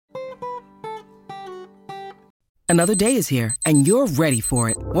Another day is here, and you're ready for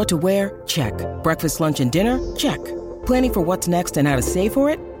it. What to wear? Check. Breakfast, lunch, and dinner? Check. Planning for what's next and how to save for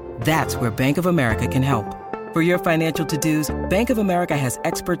it? That's where Bank of America can help. For your financial to-dos, Bank of America has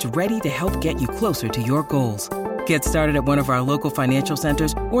experts ready to help get you closer to your goals. Get started at one of our local financial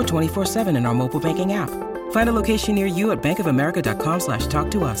centers or 24/7 in our mobile banking app. Find a location near you at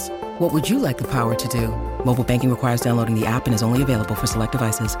bankofamerica.com/talktous. What would you like the power to do? Mobile banking requires downloading the app and is only available for select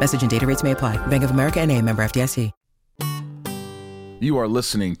devices. Message and data rates may apply. Bank of America N.A., member FDIC. You are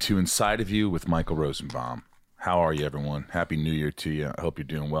listening to Inside of You with Michael Rosenbaum. How are you, everyone? Happy New Year to you. I hope you're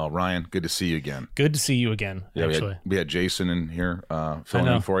doing well. Ryan, good to see you again. Good to see you again, actually. We had Jason in here filling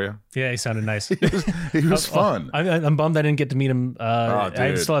in for you. Yeah, he sounded nice. He was fun. I'm bummed I didn't get to meet him. I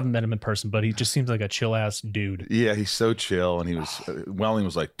dude. still haven't met him in person, but he just seems like a chill-ass dude. Yeah, he's so chill. And he was, Welling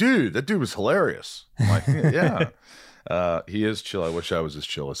was like, dude, that dude was hilarious. I'm like, yeah. He is chill. I wish I was as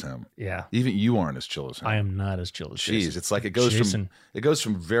chill as him. Yeah. Even you aren't as chill as him. I am not as chill as Jason. Jeez, it's like it goes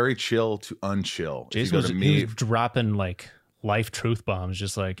from very chill to unchill. Jason he was dropping like life truth bombs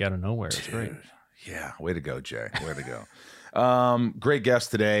just like out of nowhere. It's great. Yeah, way to go, Jay. Way to go. Great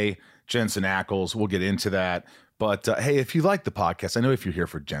guest today, Jensen Ackles. We'll get into that. But hey, if you like the podcast, I know if you're here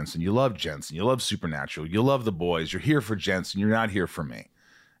for Jensen, you love Jensen, you love Supernatural, you love the boys, you're here for Jensen, you're not here for me.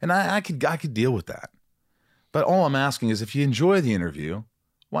 And I could deal with that. But all I'm asking is if you enjoy the interview,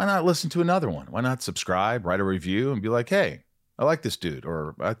 why not listen to another one? Why not subscribe, write a review, and be like, hey, I like this dude,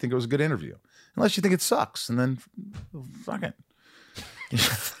 or I think it was a good interview. Unless you think it sucks, and then fuck it.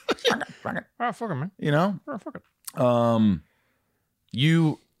 Fuck it. Oh, fuck it, man. You know? Oh, fuck it.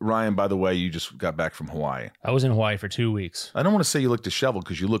 You, Ryan, by the way, you just got back from Hawaii. I was in Hawaii for 2 weeks. I don't want to say you look disheveled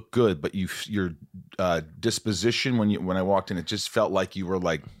because you look good, but your disposition when I walked in, it just felt like you were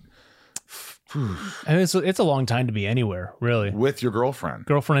like... I mean, it's a long time to be anywhere, really. With your girlfriend.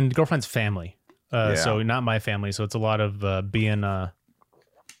 Girlfriend's family. Yeah. So not my family. So it's a lot of being,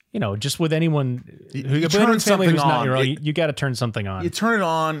 just with anyone you turn something who's not on. your own. You got to turn something on. You turn it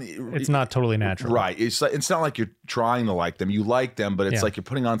on. It's not totally natural. Right. It's not like you're trying to like them. You like them, but it's like you're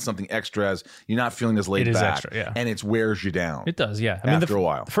putting on something extra as you're not feeling as laid It is back. extra, yeah. And it wears you down. It does, yeah. After a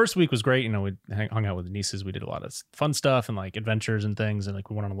while. The first week was great. We hung out with the nieces. We did a lot of fun stuff and like adventures and things. And like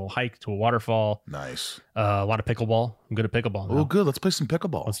we went on a little hike to a waterfall. Nice. A lot of pickleball. I'm good at pickleball now. Oh, good. Let's play some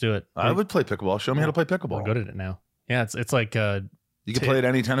pickleball. Let's do it. I would play pickleball. Show me how to play pickleball. I'm good at it now. Yeah, it's like you can play at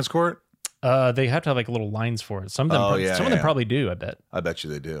any tennis court? They have to have like little lines for it. Some of them probably do, I bet. I bet you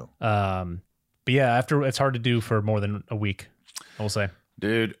they do. But yeah, after it's hard to do for more than a week, I will say.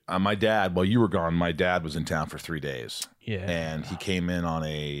 Dude, my dad, while you were gone, my dad was in town for 3 days. Yeah. And he came in on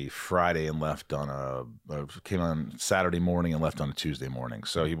a Friday and left on came on Saturday morning and left on a Tuesday morning.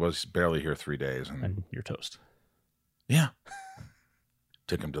 So he was barely here 3 days. And you're toast. Yeah.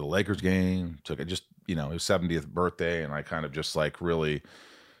 Took him to the Lakers game. Took it just, his 70th birthday. And I kind of just like really,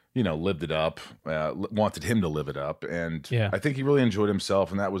 lived it up, wanted him to live it up. And yeah. I think he really enjoyed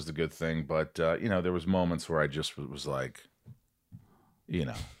himself. And that was the good thing. But, there was moments where I just was like,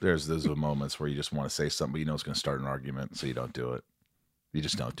 there's those moments where you just want to say something, but it's going to start an argument. So you don't do it. You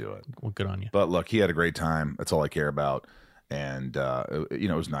just don't do it. Well, good on you. But look, he had a great time. That's all I care about. And,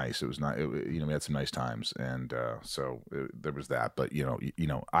 it was nice. It was not, we had some nice times. And so there was that. But,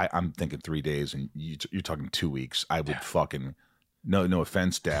 I'm thinking 3 days and you're talking 2 weeks. I would fucking, no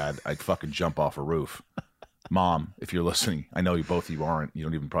offense, Dad, I'd fucking jump off a roof. Mom, if you're listening, I know both of you aren't. You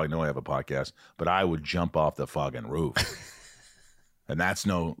don't even probably know I have a podcast. But I would jump off the fucking roof. And that's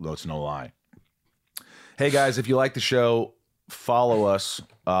no lie. Hey, guys, if you like the show, follow us.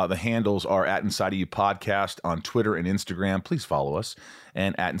 The handles are at Inside of You Podcast on Twitter and Instagram. Please follow us.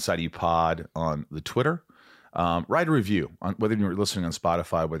 And at Inside of You Pod on the Twitter. Write a review, whether you're listening on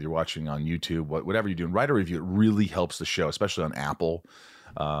Spotify, whether you're watching on YouTube, whatever you're doing. Write a review. It really helps the show, especially on Apple.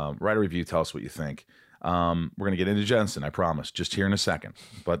 Write a review. Tell us what you think. We're going to get into Jensen, I promise, just here in a second.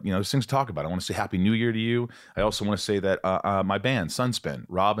 But, there's things to talk about. I want to say Happy New Year to you. I also want to say that my band, Sunspin,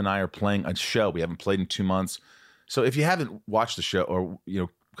 Rob and I are playing a show. We haven't played in 2 months. So if you haven't watched the show or,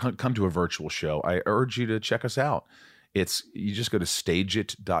 come to a virtual show, I urge you to check us out. You just go to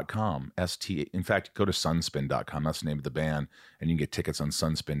stageit.com. In fact, go to sunspin.com. That's the name of the band. And you can get tickets on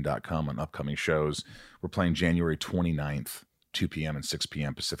sunspin.com on upcoming shows. We're playing January 29th, 2 p.m. and 6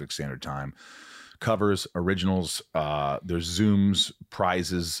 p.m. Pacific Standard Time. Covers, originals, there's Zooms,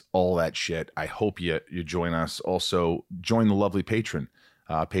 prizes, all that shit. I hope you join us. Also, join the lovely patron.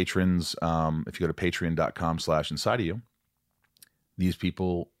 Patrons, if you go to patreon.com/insideof you,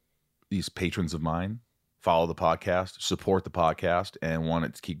 these patrons of mine, follow the podcast, support the podcast, and want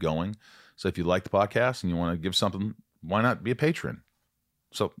it to keep going. So if you like the podcast and you want to give something, why not be a patron?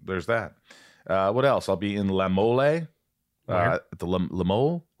 So there's that. What else? I'll be in La Mole, at the La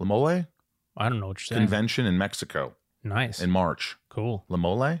Mole I don't know what you're saying. convention in Mexico Nice. in March. Cool. La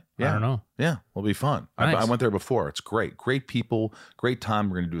Mole? Yeah. I don't know. Yeah, it'll be fun. Nice. I went there before. It's great. Great people, great time.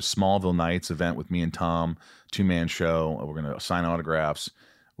 We're going to do a Smallville Nights event with me and Tom, 2-man show. We're going to sign autographs.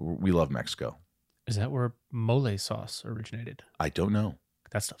 We love Mexico. Is that where mole sauce originated? I don't know.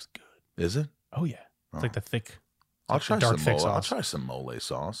 That stuff's good. Is it? Oh, yeah. It's like the thick. I'll like try the dark some thick mole. I'll sauce. try some mole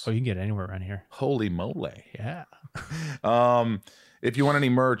sauce. Oh, you can get it anywhere around here. Holy mole. Yeah. If you want any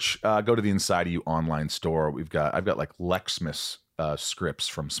merch, go to the Inside of You online store. I've got like Lexmas scripts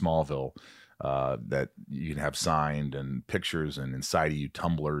from Smallville that you can have signed, and pictures, and Inside of You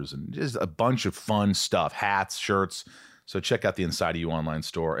tumblers, and just a bunch of fun stuff, hats, shirts. So check out the Inside of You online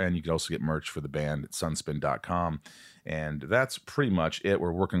store, and you can also get merch for the band at sunspin.com. And that's pretty much it.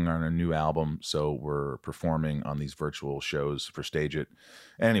 We're working on a new album, so we're performing on these virtual shows for Stage It.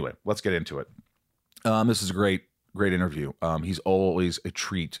 Anyway, let's get into it. This is a great interview. He's always a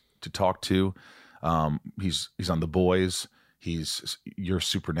treat to talk to. He's on The Boys. He's your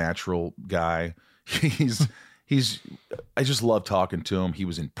Supernatural guy. I just love talking to him. He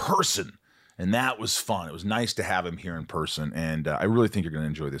was in person, and that was fun. It was nice to have him here in person, and I really think you're going to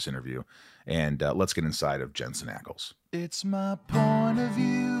enjoy this interview. And let's get inside of Jensen Ackles. It's my point of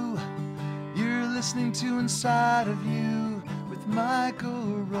view. You're listening to Inside of You with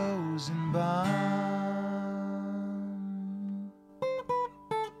Michael Rosenbaum.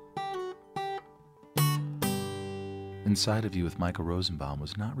 Inside of You with Michael Rosenbaum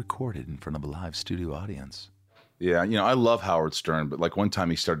was not recorded in front of a live studio audience. Yeah, I love Howard Stern, but like one time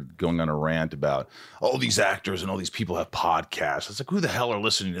he started going on a rant about all these actors and all these people have podcasts. It's like, who the hell are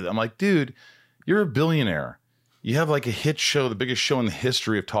listening to them? I'm like, dude, you're a billionaire. You have like a hit show, the biggest show in the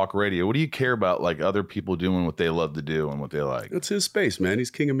history of talk radio. What do you care about like other people doing what they love to do and what they like? It's his space, man.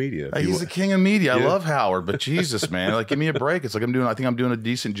 He's king of media. He's the king of media. Yeah. I love Howard, but Jesus, man, like give me a break. It's like I think I'm doing a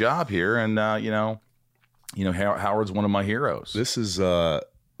decent job here, and Howard's one of my heroes. This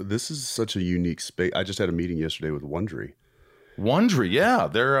is such a unique space. I just had a meeting yesterday with Wondery. Wondery, yeah,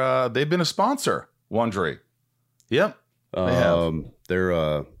 they've been a sponsor. Wondery, yep, they have.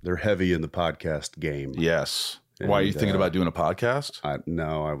 They're heavy in the podcast game. Yes. Why are you thinking about doing a podcast?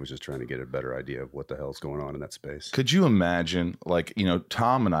 No, I was just trying to get a better idea of what the hell's going on in that space. Could you imagine, like,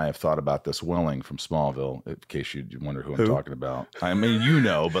 Tom and I have thought about this. Welling from Smallville, in case you wonder who I'm talking about. I mean,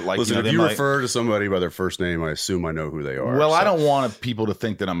 but like, listen, if you refer to somebody by their first name, I assume I know who they are. Well, so. I don't want people to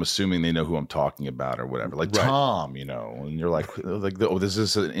think that I'm assuming they know who I'm talking about or whatever. Like right. Tom, and you're like, this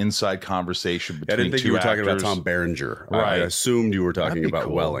is an inside conversation between two actors. I didn't think you were talking about Tom Berenger. Right. I assumed you were talking about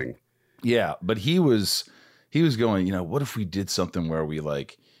cool. Welling. Yeah, but he was going, what if we did something where we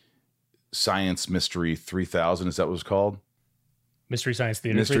like Science Mystery 3000? Is that what it's called? Mystery Science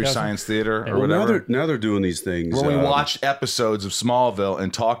Theater. Mystery 3000? Science Theater or well, whatever. Now they're doing these things. Where we watch episodes of Smallville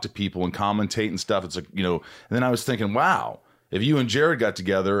and talk to people and commentate and stuff. It's like, and then I was thinking, wow, if you and Jared got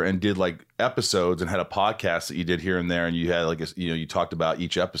together and did like episodes and had a podcast that you did here and there, and you had like, you talked about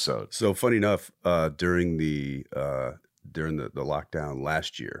each episode. So funny enough, during the lockdown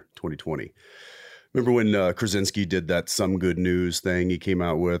last year, 2020, remember when Krasinski did that Some Good News thing he came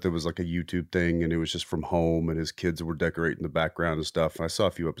out with? It was like a YouTube thing, and it was just from home, and his kids were decorating the background and stuff. And I saw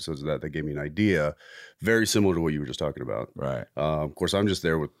a few episodes of that. That gave me an idea, very similar to what you were just talking about. Right. Of course, I'm just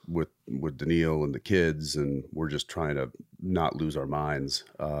there with Daniil and the kids, and we're just trying to not lose our minds.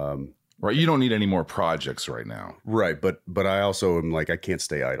 Right. You don't need any more projects right now. Right. But I also am like, I can't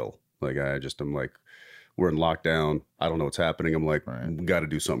stay idle. Like, I'm like, we're in lockdown. I don't know what's happening. I'm like, we got to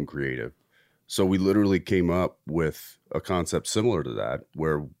do something creative. So we literally came up with a concept similar to that,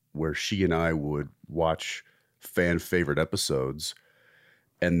 where she and I would watch fan favorite episodes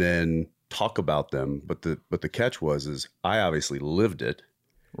and then talk about them. But the catch is I obviously lived it.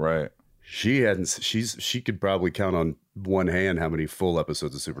 Right. She hadn't. She could probably count on one hand how many full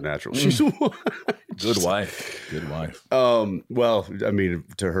episodes of Supernatural she's watched. Good wife. Good wife. Well, I mean,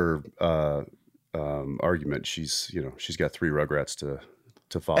 to her argument, she's got 3 Rugrats to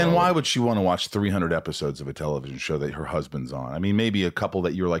follow. And why would she want to watch 300 episodes of a television show that her husband's on? I mean, maybe a couple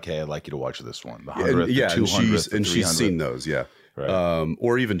that you're like, hey, I'd like you to watch this one. The 100th, the 200th, and she's seen those, yeah. Right.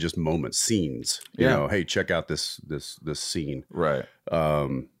 Or even just moments, scenes. You know, hey, check out this scene. Right.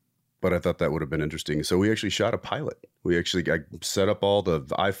 But I thought that would have been interesting. So we actually shot a pilot. I set up all the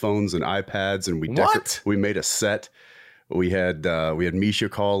iPhones and iPads, and we made a set. We had Misha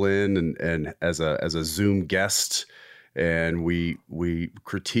call in and as a Zoom guest. And we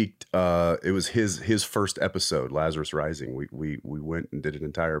critiqued. It was his first episode, Lazarus Rising. We went and did an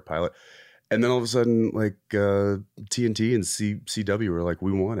entire pilot, and then all of a sudden, like TNT and CW were like,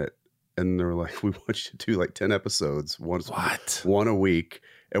 "We want it." and they're like, we want you to do like 10 episodes, What? one a week,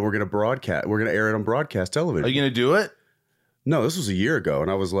 and we're going to air it on broadcast television. Are you going to do it? No, this was a year ago,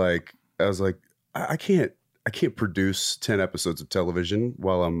 and I was like, I can't produce 10 episodes of television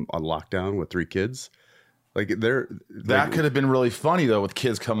while I'm on lockdown with 3 kids. Like that could have been really funny though, with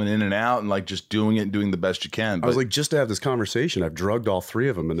kids coming in and out and like just doing it and doing the best you can. But I was like, just to have this conversation, I've drugged all 3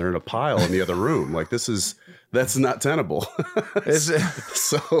 of them and they're in a pile in the other room. Like that's not tenable.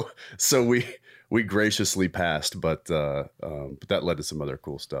 so we graciously passed, but that led to some other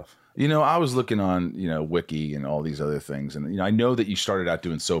cool stuff. You know, I was looking on, Wiki and all these other things. And, I know that you started out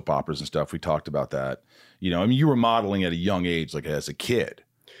doing soap operas and stuff. We talked about that. I mean, you were modeling at a young age, like as a kid.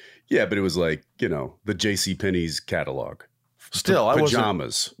 Yeah, but it was like, the JCPenney's catalog. Still,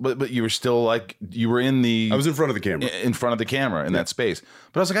 pajamas. But you were still like, you were in the... I was in front of the camera. In front of the camera in that space.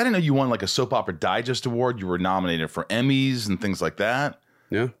 But I was like, I didn't know you won like a Soap Opera Digest Award. You were nominated for Emmys and things like that.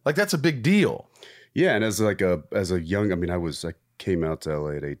 Yeah. Like, that's a big deal. Yeah, and as a young, I mean, I came out to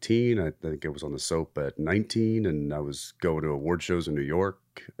LA at 18. I think I was on the soap at 19, and I was going to award shows in New York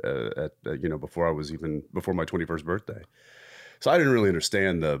before my 21st birthday. So I didn't really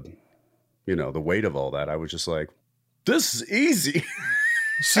understand the weight of all that. I was just like, this is easy.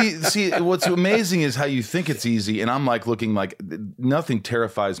 See, what's amazing is how you think it's easy, and I'm like looking like nothing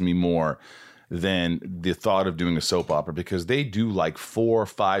terrifies me more than the thought of doing a soap opera, because they do like 4,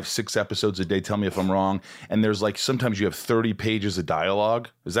 5, 6 episodes a day. Tell me if I'm wrong. And there's like sometimes you have 30 pages of dialogue.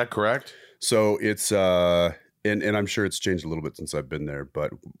 Is that correct? So it's and I'm sure it's changed a little bit since I've been there,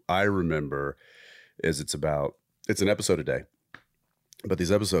 but I remember it's an episode a day. But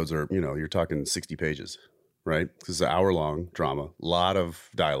these episodes are, you're talking 60 pages, right? This is an hour-long drama, a lot of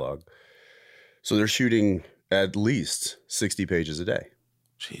dialogue. So they're shooting at least 60 pages a day.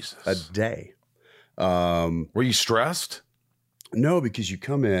 Jesus. A day. Were you stressed? No, because you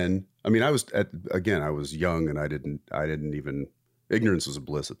come in. I mean, I was young, and I didn't even, ignorance was a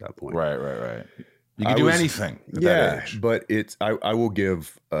bliss at that point. Right. You can do anything at that age. But I will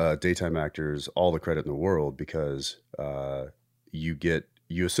give daytime actors all the credit in the world, because you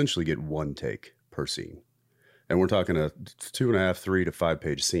essentially get one take per scene. And we're talking a 2.5, 3 to 5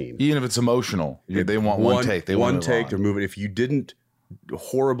 page scene. Even if it's emotional, they want one take. They want one take to move it. If you didn't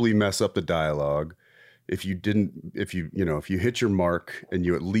horribly mess up the dialogue, if you hit your mark and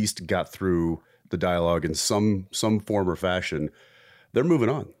you at least got through the dialogue in some form or fashion, they're moving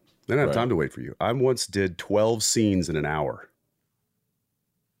on. They don't have time to wait for you. I once did 12 scenes in an hour.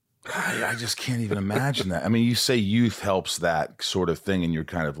 I just can't even imagine that. I mean, you say youth helps that sort of thing, and you're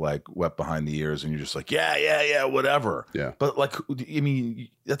kind of like wet behind the ears, and you're just like, yeah, whatever. Yeah. But like, I mean,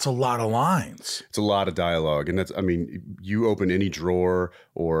 that's a lot of lines. It's a lot of dialogue. And you open any drawer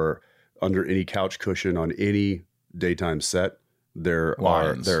or under any couch cushion on any daytime set, there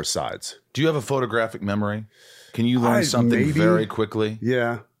are sides. Do you have a photographic memory? Can you learn something very quickly?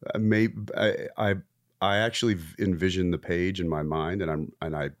 Yeah. I actually envision the page in my mind, and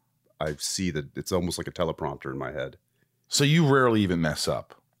I see that it's almost like a teleprompter in my head. So you rarely even mess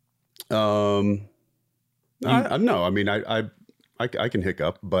up. No. I mean, I can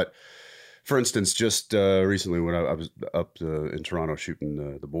hiccup, but for instance, just recently when I was up in Toronto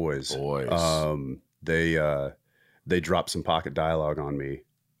shooting the boys, they dropped some pocket dialogue on me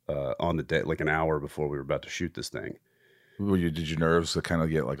on the day, like an hour before we were about to shoot this thing. Did your nerves kind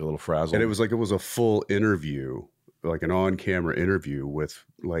of get like a little frazzled? And it was a full interview, like an on-camera interview with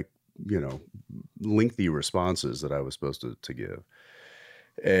like, lengthy responses that I was supposed to give.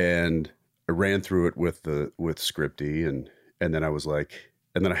 And I ran through it with Scripty, and then I was like,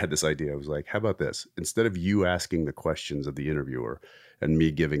 and then I had this idea. I was like, how about this? Instead of you asking the questions of the interviewer and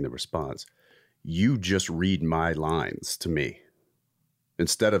me giving the response, you just read my lines to me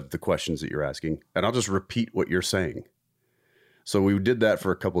instead of the questions that you're asking, and I'll just repeat what you're saying. So we did that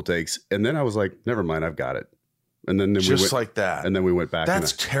for a couple takes, and then I was like, never mind, I've got it. And then like that. And then we went back.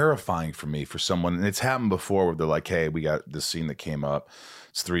 That's terrifying for me, for someone. And it's happened before where they're like, hey, we got this scene that came up.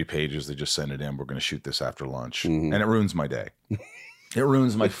 It's 3 pages. They just send it in. We're going to shoot this after lunch. Mm-hmm. And it ruins my day. It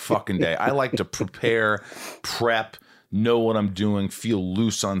ruins my fucking day. I like to prep, know what I'm doing, feel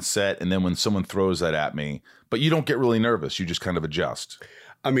loose on set. And then when someone throws that at me, but you don't get really nervous. You just kind of adjust.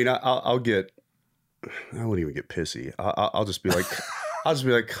 I mean, I won't even get pissy. I'll just be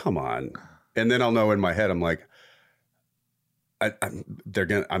like, come on. And then I'll know in my head, I'm like, I'm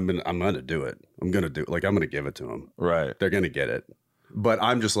gonna do it. I'm gonna give it to them. Right. They're gonna get it. But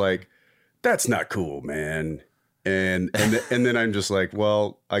I'm just like, that's not cool, man. And then I'm just like,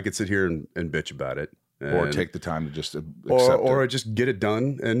 well, I could sit here and bitch about it, or take the time to just accept or just get it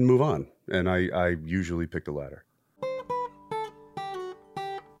done and move on. And I usually pick the latter.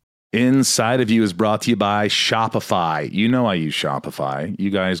 Inside of You is brought to you by Shopify. You know I use Shopify. You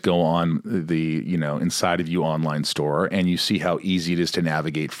guys go on the, Inside of You online store and you see how easy it is to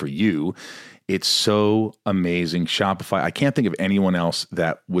navigate for you. It's so amazing. Shopify, I can't think of anyone else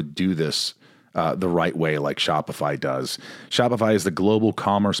that would do this the right way like Shopify does. Shopify is the global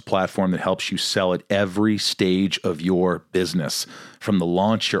commerce platform that helps you sell at every stage of your business. From the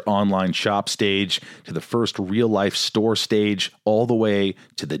launch your online shop stage to the first real life store stage, all the way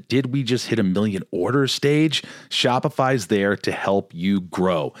to the did we just hit 1 million orders stage, Shopify's there to help you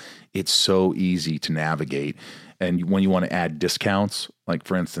grow. It's so easy to navigate. And when you want to add discounts, like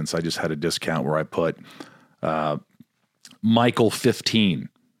for instance, I just had a discount where I put Michael 15.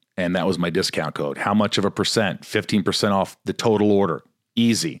 And that was my discount code. How much of a percent? 15% off the total order.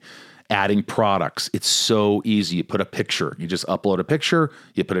 Easy. Adding products. It's so easy. You put a picture. You just upload a picture.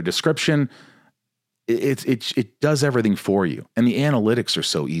 You put a description. It does everything for you. And the analytics are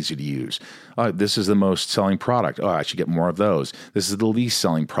so easy to use. This is the most selling product. Oh, I should get more of those. This is the least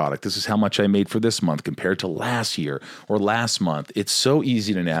selling product. This is how much I made for this month compared to last year or last month. It's so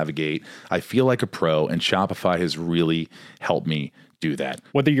easy to navigate. I feel like a pro, and Shopify has really helped me do that.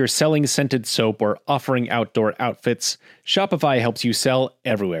 Whether you're selling scented soap or offering outdoor outfits, Shopify helps you sell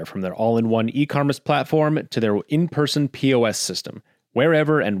everywhere, from their all-in-one e-commerce platform to their in-person POS system.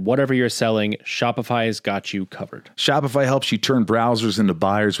 Wherever and whatever you're selling, Shopify's got you covered. Shopify helps you turn browsers into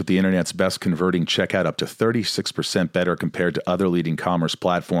buyers with the internet's best converting checkout, up to 36% better compared to other leading commerce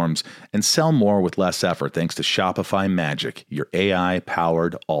platforms, and sell more with less effort thanks to Shopify Magic, your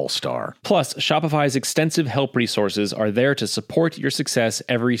AI-powered all-star. Plus, Shopify's extensive help resources are there to support your success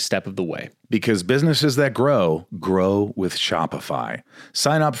every step of the way. Because businesses that grow with Shopify.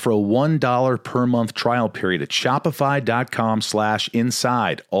 Sign up for a $1 per month trial period at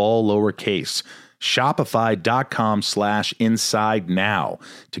shopify.com/inside, all lowercase. Shopify.com/inside now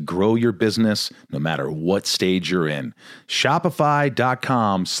to grow your business no matter what stage you're in.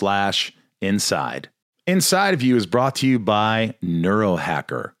 Shopify.com/inside. Inside of You is brought to you by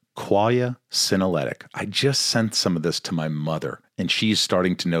Neurohacker, Qualia Senolytic. I just sent some of this to my mother, and she's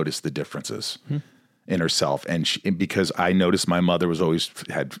starting to notice the differences in herself. And because I noticed my mother was always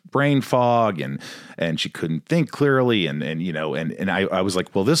had brain fog and she couldn't think clearly. And I was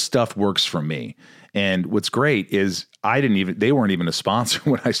like, well, this stuff works for me. And what's great is they weren't even a sponsor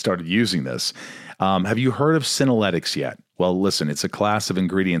when I started using this. Have you heard of Senolytics yet? Well, listen, it's a class of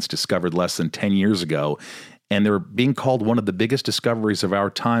ingredients discovered less than 10 years ago, and they're being called one of the biggest discoveries of our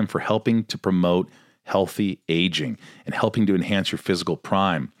time for helping to promote healthy aging and helping to enhance your physical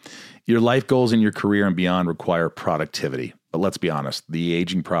prime. Your life goals in your career and beyond require productivity. But let's be honest, the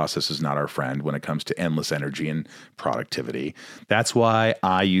aging process is not our friend when it comes to endless energy and productivity. That's why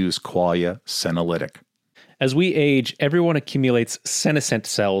I use Qualia Senolytic. As we age, everyone accumulates senescent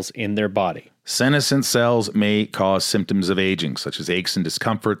cells in their body. Senescent cells may cause symptoms of aging, such as aches and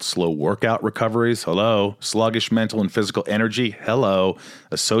discomfort, slow workout recoveries, hello, sluggish mental and physical energy, hello,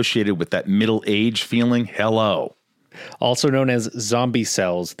 associated with that middle age feeling, hello. Also known as zombie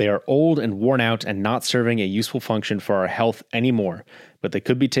cells, they are old and worn out and not serving a useful function for our health anymore, but they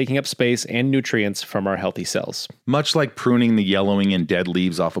could be taking up space and nutrients from our healthy cells. Much like pruning the yellowing and dead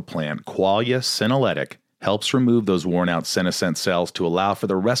leaves off a plant, Qualia Senolytic helps remove those worn out senescent cells to allow for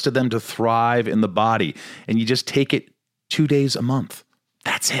the rest of them to thrive in the body. And you just take it 2 days a month.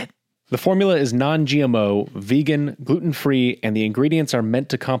 That's it. The formula is non-GMO, vegan, gluten-free, and the ingredients are meant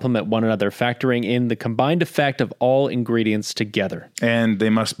to complement one another, factoring in the combined effect of all ingredients together. And they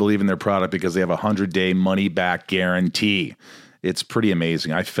must believe in their product because they have a 100-day money-back guarantee. It's pretty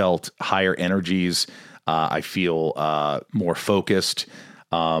amazing. I felt higher energies. I feel more focused,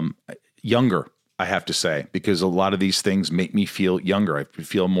 younger, I have to say, because a lot of these things make me feel younger. I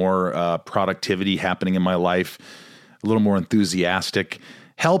feel more productivity happening in my life, a little more enthusiastic.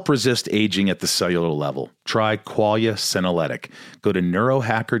 Help resist aging at the cellular level. Try Qualia Senolytic. Go to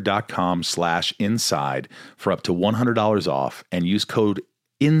neurohacker.com/inside for up to $100 off and use code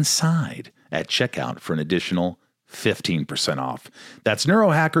INSIDE at checkout for an additional 15% off. That's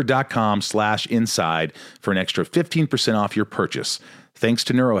neurohacker.com/inside for an extra 15% off your purchase. Thanks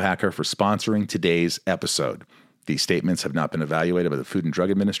to Neurohacker for sponsoring today's episode. These statements have not been evaluated by the Food and Drug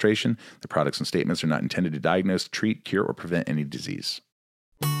Administration. The products and statements are not intended to diagnose, treat, cure, or prevent any disease.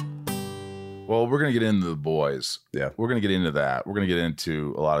 Well, we're going to get into the boys. Yeah. We're going to get into that. We're going to get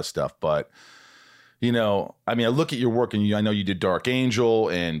into a lot of stuff. But, I look at your work and I know you did Dark Angel.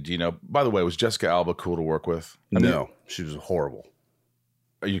 And, by the way, was Jessica Alba cool to work with? No, she was horrible.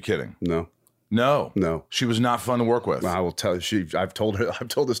 Are you kidding? No. No. She was not fun to work with. I will tell you. I've told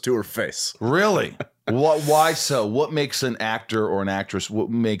this to her face. Really? Why so? What makes an actor or an actress? What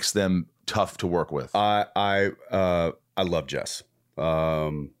makes them tough to work with? I love Jess,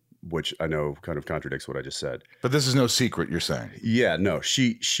 which I know kind of contradicts what I just said. But this is no secret. You're saying? Yeah, no.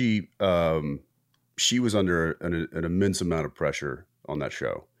 She was under an immense amount of pressure on that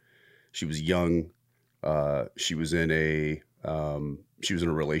show. She was young. She was in a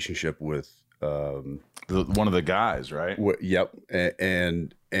relationship with One of the guys, right? Yep,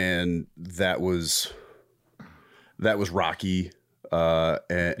 and that was rocky,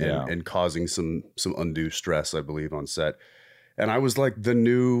 and causing some undue stress, I believe, on set. And I was like the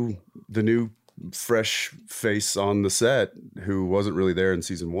new fresh face on the set who wasn't really there in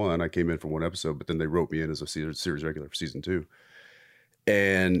season 1. I came in for 1 episode, but then they wrote me in as a series regular for season 2.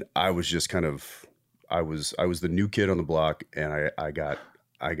 And I was just kind of, I was the new kid on the block, and I got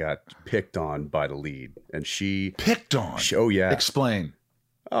picked on by the lead, and she picked on. Oh yeah, explain.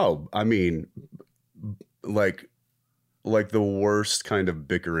 Oh, I mean, like the worst kind of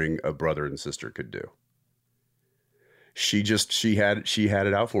bickering a brother and sister could do. She had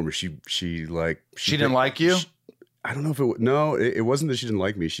it out for me. She didn't like you. I don't know if it wasn't that she didn't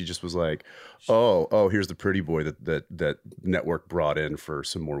like me. She just was like, oh, here's the pretty boy that network brought in for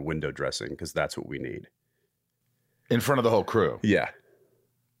some more window dressing because that's what we need in front of the whole crew. Yeah,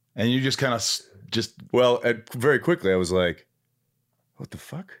 and you just kind of very quickly I was like, what the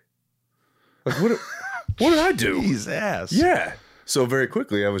fuck? Like what did I do? His ass. Yeah. So very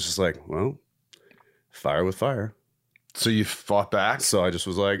quickly I was just like, well, fire with fire. So you fought back? So I just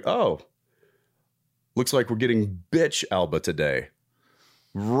was like, oh, looks like we're getting bitch Alba today.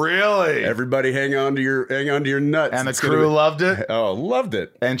 Really? Everybody hang on to your nuts. And the crew loved it? Oh, loved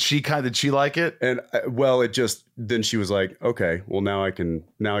it. And did she like it? And then she was like, okay, well now I can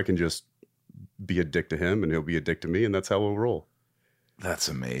just be a dick to him and he'll be a dick to me, and that's how we'll roll. That's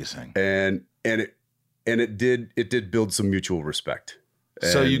amazing. And it did build some mutual respect.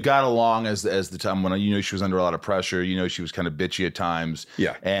 So you got along as the time when she was under a lot of pressure. She was kind of bitchy at times.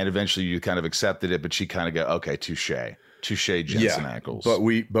 Yeah. And eventually you kind of accepted it, but she kind of go, okay, touche, Jensen Ackles. But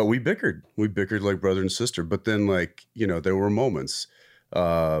we bickered. We bickered like brother and sister. But then there were moments,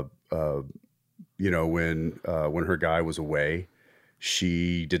 when her guy was away,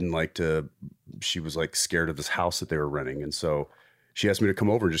 she didn't like to. She was like scared of this house that they were renting, and so she asked me to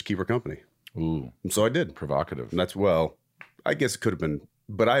come over and just keep her company. Ooh, and so I did. Provocative. And that's I guess it could have been.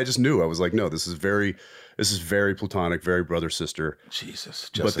 But I just knew. I was like, no, this is very platonic, very brother sister. Jesus.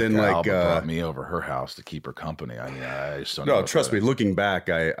 But then Alba brought me over her house to keep her company. I mean, I just don't know. No, trust me. Looking back,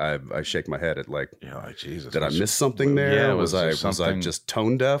 I shake my head at Jesus. Did I miss something there? Yeah, was I just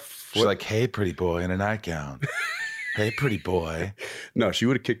tone deaf? She's like, hey, pretty boy in a nightgown. Hey, pretty boy. No, she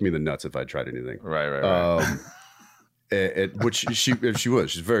would have kicked me in the nuts if I tried anything. Right. Which she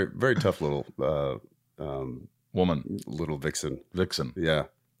was. She's very, very tough little woman, little vixen. Yeah.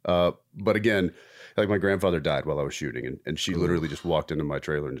 But again, like my grandfather died while I was shooting, and she literally just walked into my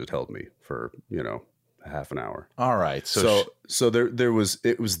trailer and just held me for half an hour. All right. So there was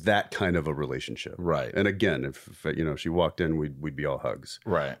that kind of a relationship. Right. And again, if she walked in, we'd be all hugs.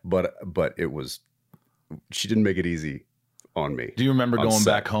 Right. But she didn't make it easy on me. Do you remember going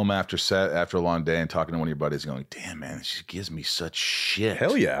back home after a long day and talking to one of your buddies going, damn, man, she gives me such shit?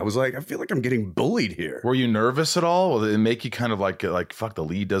 Hell yeah. I was like, I feel like I'm getting bullied here. Were you nervous at all? Did it make you kind of like, fuck, the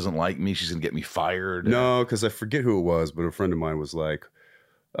lead doesn't like me, she's going to get me fired? No, because I forget who it was, but a friend of mine was like,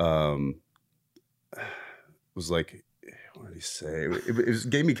 what did he say? It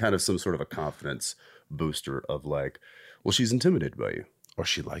gave me kind of some sort of a confidence booster of like, well, she's intimidated by you. Or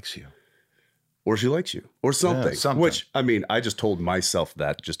she likes you. Or she likes you, or something. Yeah, something. Which, I mean, I just told myself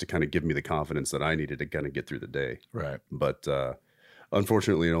that just to kind of give me the confidence that I needed to kind of get through the day. Right. But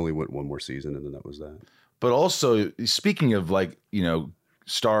unfortunately, it only went one more season, and then that was that. But also, speaking of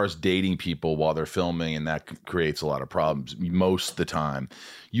stars dating people while they're filming, and that creates a lot of problems most of the time,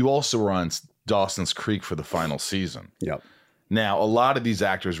 you also were on Dawson's Creek for the final season. Yep. Now, a lot of these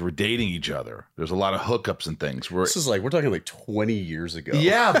actors were dating each other. There's a lot of hookups and things. This is we're talking 20 years ago.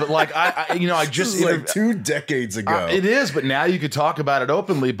 Yeah, but I just this is 2 decades ago. It is, but now you could talk about it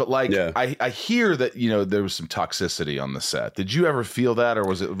openly. But yeah. I hear that there was some toxicity on the set. Did you ever feel that, or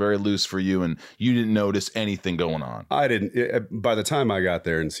was it very loose for you and you didn't notice anything going on? I didn't. By the time I got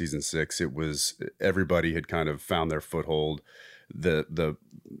there in season 6, it was everybody had kind of found their foothold. The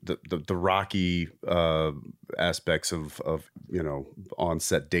rocky aspects of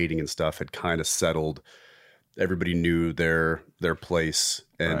on-set dating and stuff had kind of settled. Everybody knew their place,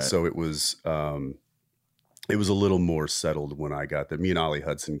 and right. So it was a little more settled when I got there. Me and Ollie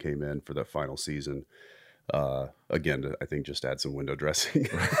Hudson came in for the final season, Again, I think just add some window dressing.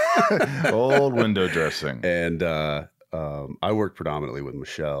 Old window dressing. And I worked predominantly with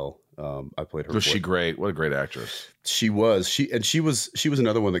Michelle. I played her. Was she great? What a great actress. She was. She was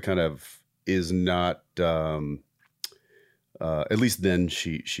another one that kind of is not. At least then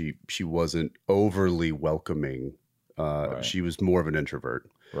she wasn't overly welcoming. Right. She was more of an introvert.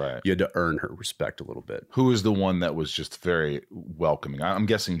 Right. You had to earn her respect a little bit. Who was the one that was just very welcoming? I'm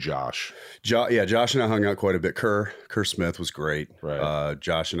guessing Josh. Yeah, Josh and I hung out quite a bit. Kerr Smith was great. Right.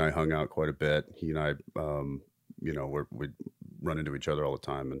 Josh and I hung out quite a bit. He and I, we'd run into each other all the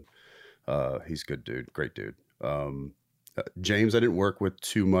time, and he's a good dude, great dude. James, I didn't work with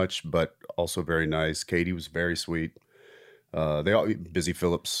too much, but also very nice. Katie was very sweet. Busy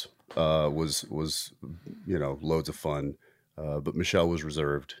Phillips was loads of fun. But Michelle was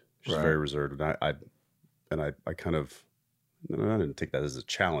reserved. She's very reserved, and I kind of, I didn't take that as a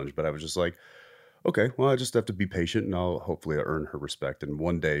challenge, but I was just like, okay, well, I just have to be patient, and I'll hopefully earn her respect. And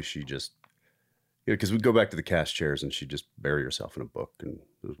one day she just, because we'd go back to the cast chairs, and she'd just bury herself in a book, and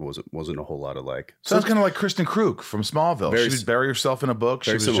there wasn't a whole lot of like. Sounds kind of like Kristen Krug from Smallville. She would bury herself in a book.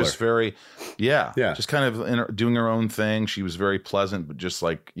 She was similar. just very, just kind of doing her own thing. She was very pleasant, but just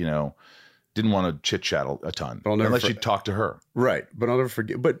like didn't want to chit chat a ton unless you talk to her. Right. But I'll never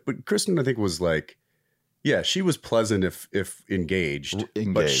forget. But Kristen, I think, was like, yeah, she was pleasant if engaged,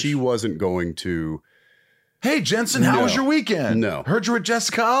 but she wasn't going to. Hey, Jensen, how was your weekend? No. Heard you were at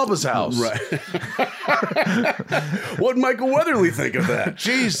Jessica Alba's house. Right. What'd Michael Weatherly think of that?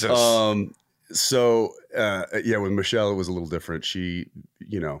 Jesus. With Michelle, it was a little different. She,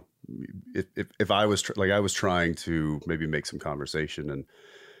 if I was I was trying to maybe make some conversation, and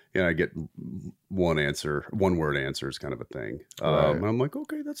I get one word answers kind of a thing. Right. And I'm like,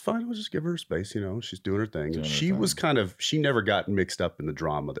 okay, that's fine. I'll just give her space. She's doing her thing. And she was she never got mixed up in the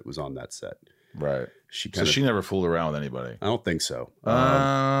drama that was on that set. Right. She never fooled around with anybody. I don't think so.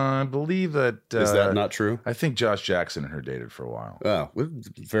 I believe that. Is that not true? I think Josh Jackson and her dated for a while. Oh,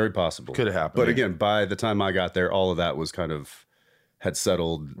 very possible. Could have happened. But again, by the time I got there, all of that was kind of had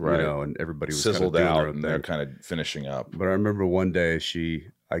settled, and everybody was sizzled kind of out, and they're kind of finishing up. But I remember one day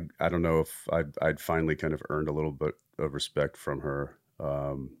I don't know if I'd finally kind of earned a little bit of respect from her.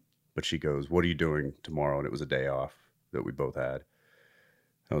 But she goes, "What are you doing tomorrow?" And it was a day off that we both had.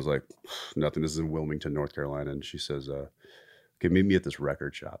 I was like, nothing. This is in Wilmington, North Carolina. And she says, okay, meet me at this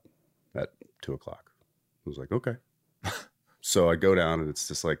record shop at 2:00. I was like, okay. So I go down, and it's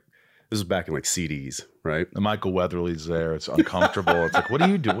just like, this is back in like CDs, right? And Michael Weatherly's there. It's uncomfortable. It's like, what are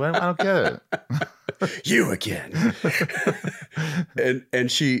you doing? I don't get it. You again. and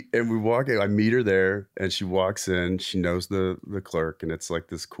we walk in, I meet her there, and she walks in, she knows the clerk, and it's like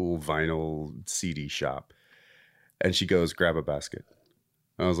this cool vinyl CD shop. And she goes, grab a basket.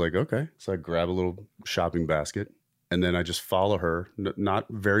 I was like, okay. So I grab a little shopping basket, and then I just follow her, not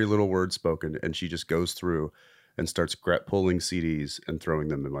very little words spoken. And she just goes through and starts pulling CDs and throwing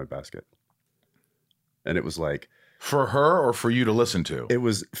them in my basket. And it was like, for her or for you to listen to? It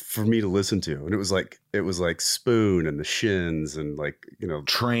was for me to listen to. And it was like Spoon and the Shins and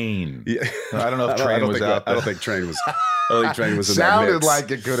Train. Yeah. I don't know if Train was out there. I don't think Train was in that mix. Sounded like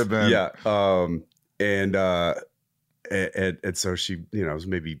it could have been. Yeah. And so she, it was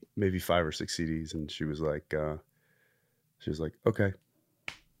maybe 5 or 6 CDs, and she was like, okay,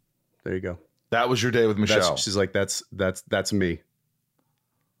 there you go. That was your day with Michelle. She's like, that's me.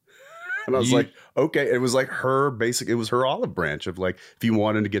 And I was like, okay. It was like it was her olive branch of like, if you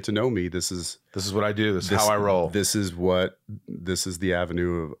wanted to get to know me, this is what I do. This is how I roll. This is the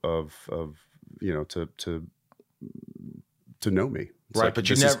avenue of to know me. It's right, like, but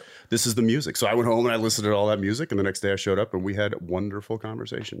this is the music. So I went home and I listened to all that music, and the next day I showed up and we had wonderful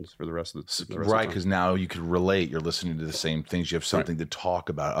conversations for the rest of the right, because now you could relate. You're listening to the same things. You have something to talk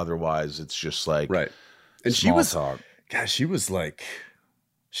about. Otherwise, it's just like And small talk. Gosh, she was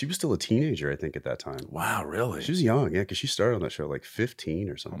still a teenager, I think, at that time. Wow, really? She was young, yeah, because she started on that show like 15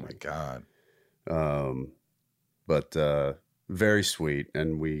 or something. Oh my God. But very sweet,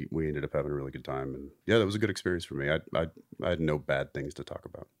 and we ended up having a really good time, and yeah, that was a good experience for me. I had no bad things to talk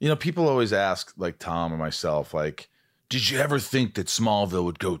about. People always ask, like Tom or myself, like, did you ever think that Smallville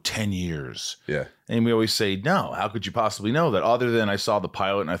would go 10 years? Yeah. And we always say, no. How could you possibly know that? Other than I saw the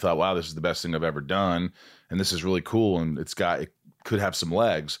pilot and I thought, wow, this is the best thing I've ever done, and this is really cool, and it could have some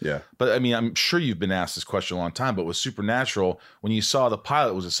legs. Yeah. But I mean, I'm sure you've been asked this question a long time, but with Supernatural, when you saw the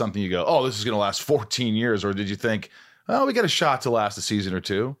pilot, was it something you go, oh, this is going to last 14 years? Or did you think, oh, we got a shot to last a season or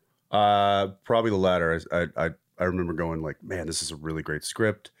two? Probably the latter. I remember going like, man, this is a really great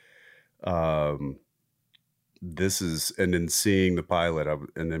script. And then seeing the pilot,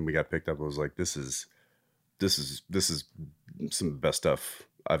 and then we got picked up. I was like, this is this is some of the best stuff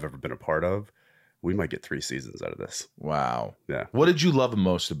I've ever been a part of. We might get 3 seasons out of this. Wow. Yeah. What did you love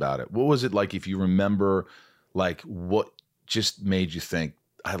most about it? What was it like, if you remember, like what just made you think,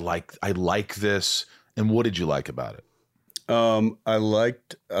 I like this, and what did you like about it? I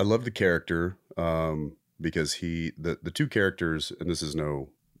loved the character because the 2 characters, and this is no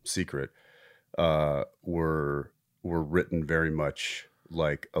secret, were written very much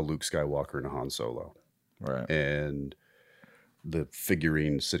like a Luke Skywalker and a Han Solo. Right. And the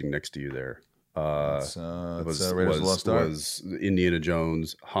figurine sitting next to you there Raiders of the Lost Ark. was Indiana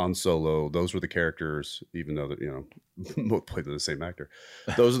Jones, Han Solo. Those were the characters, even though that, you know, both played by the same actor.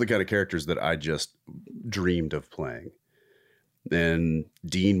 Those are the kind of characters that I just dreamed of playing. And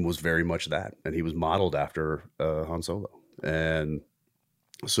Dean was very much that, and he was modeled after Han Solo. And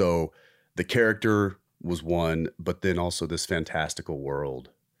so the character was one, but then also this fantastical world,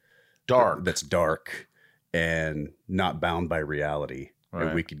 that's dark and not bound by reality. Right.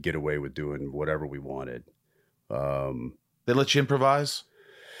 And we could get away with doing whatever we wanted. They let you improvise,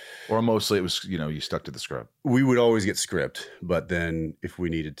 or mostly it was, you know, you stuck to the script? We would always get script, but then if we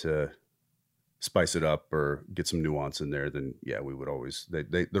needed to spice it up or get some nuance in there, then yeah, we would always,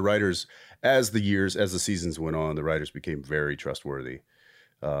 the writers, as the seasons went on, the writers became very trustworthy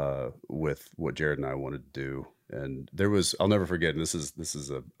with what Jared and I wanted to do. And there was, I'll never forget, and this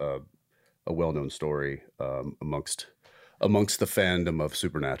is a well-known story amongst the fandom of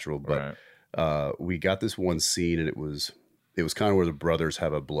Supernatural, but Right. We got this one scene, and it was kind of where the brothers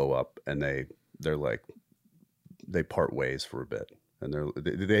have a blow up, and they're like, they part ways for a bit, and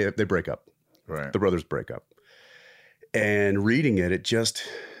they break up. Right. The brothers break up. And reading it just,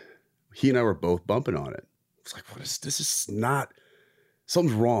 he and I were both bumping on it. It's like, this is not,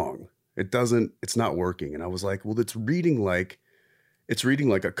 something's wrong. It's not working. And I was like, well, it's reading like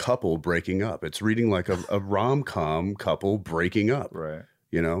a couple breaking up. It's reading like a rom-com couple breaking up. Right.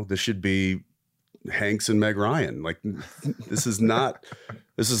 You know, this should be Hanks and Meg Ryan. Like, this is not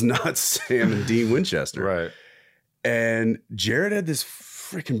Sam and Dean Winchester. Right. And Jared had this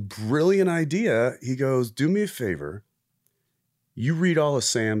freaking brilliant idea. He goes, do me a favor. You read all of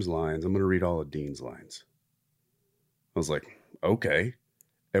Sam's lines. I'm going to read all of Dean's lines. I was like, okay.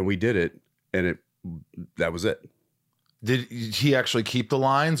 And we did it. And that was it. Did he actually keep the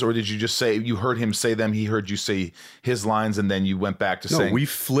lines, or did you just say, you heard him say them, he heard you say his lines, and then you went back to saying? No, we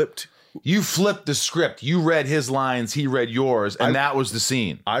flipped. You flipped the script. You read his lines, he read yours, and that was the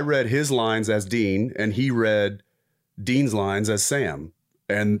scene. I read his lines as Dean, and he read Dean's lines as Sam.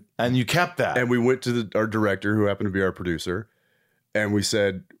 And you kept that. And we went to our director, who happened to be our producer, and we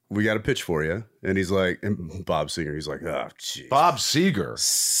said, we got a pitch for you. And he's like, and Bob Singer, he's like, oh, geez. Bob Seger.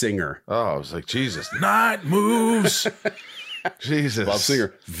 Singer. Oh, I was like, Jesus. Night moves. Jesus. Bob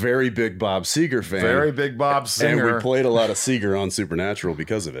Singer. Very big Bob Seger fan. Very big Bob Singer. And we played a lot of Seger on Supernatural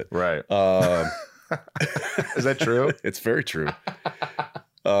because of it. Right. Is that true? It's very true.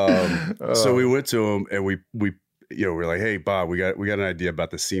 So we went to him, and we we're like, hey, Bob, we got an idea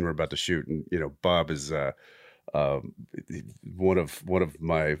about the scene we're about to shoot. And, you know, Bob is one of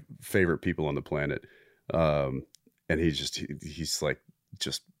my favorite people on the planet. And he's like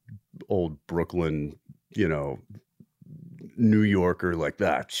just old Brooklyn, you know, New Yorker, like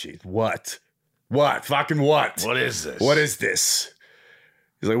that. Jeez, what? Fucking what? What is this? What is this?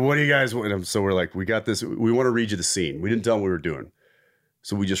 He's like, what do you guys want? And so we're like, we got this. We want to read you the scene. We didn't tell him what we were doing.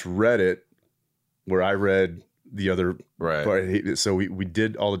 So we just read it, where I read the other part. So we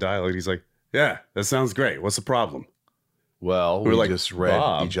did all the dialogue. He's like, yeah, that sounds great. What's the problem? Well, we just read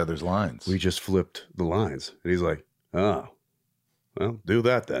Bob, each other's lines. We just flipped the lines. And he's like, oh, well, do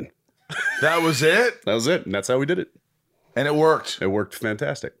that then. That was it? That was it. And that's how we did it. And it worked. It worked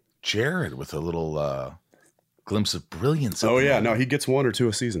fantastic. Jared with a little glimpse of brilliance. Oh, yeah. No, he gets 1 or 2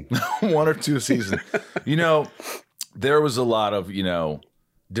 a season. 1 or 2 a season. You know, there was a lot of, you know,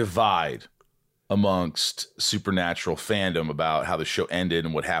 divide amongst Supernatural fandom about how the show ended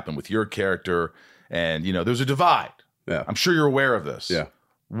and what happened with your character. And, you know, there's a divide. Yeah. I'm sure you're aware of this. Yeah.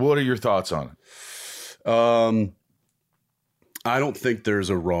 What are your thoughts on it? I don't think there's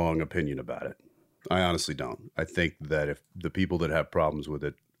a wrong opinion about it. I honestly don't. I think that if the people that have problems with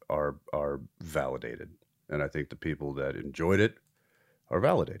it are validated, and I think the people that enjoyed it are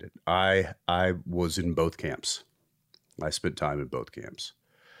validated. I was in both camps. I spent time in both camps.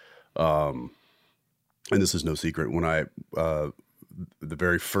 And this is no secret. When the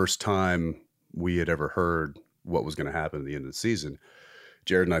very first time we had ever heard what was going to happen at the end of the season,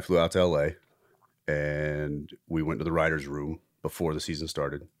 Jared and I flew out to LA, and we went to the writer's room before the season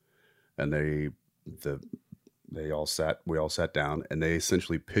started, and we all sat down, and they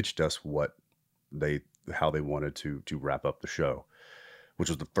essentially pitched us what they how they wanted to wrap up the show, which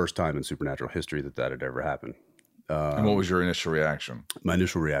was the first time in Supernatural history that had ever happened. And what was your initial reaction? My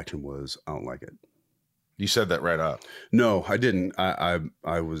initial reaction was, I don't like it. You said that right up. No, I didn't.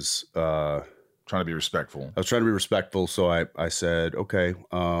 I was trying to be respectful. I was trying to be respectful, so I said, okay,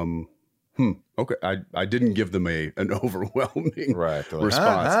 okay. I didn't give them an overwhelming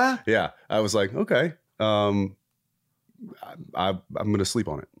response. Yeah, I was like, okay, I'm going to sleep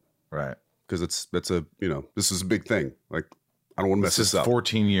on it, right? Because that's a this is a big thing. Like, I don't want to mess this up.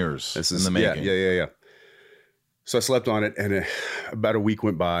 14 years this is in the making. Yeah. So I slept on it, and about a week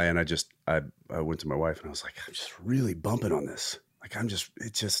went by, and I went to my wife, and I was like, I'm just really bumping on this. Like,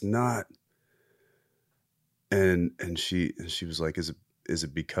 it's just not. And she was like, is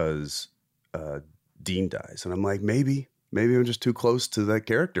it because Dean dies? And I'm like, maybe I'm just too close to that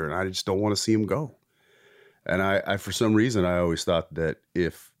character, and I just don't want to see him go. And I for some reason, I always thought that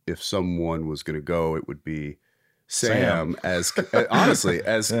if someone was going to go, it would be Sam. As honestly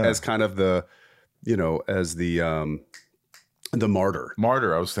as kind of the, as the martyr.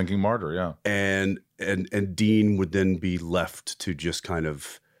 I was thinking martyr. Yeah. And Dean would then be left to just kind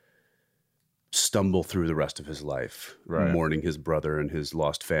of stumble through the rest of his life, mourning his brother and his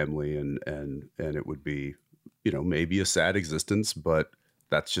lost family. And it would be, maybe a sad existence, but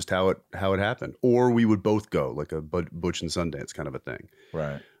that's just how it happened. Or we would both go, like a Butch and Sundance kind of a thing.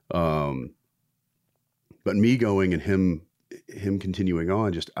 Right. But me going and him continuing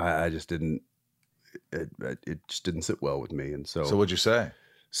on, I just didn't. It just didn't sit well with me. And so what'd you say?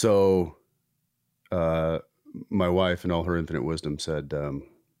 So, my wife, in all her infinite wisdom, said,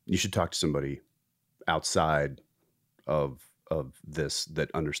 you should talk to somebody outside of this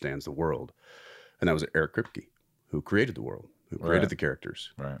that understands the world. And that was Eric Kripke, who created the world, who created the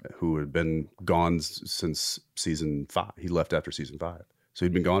characters, who had been gone since season 5. He left after season 5. So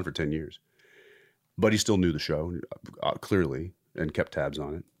he'd been gone for 10 years, but he still knew the show clearly and kept tabs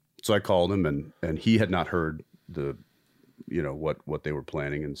on it. So I called him, and he had not heard what they were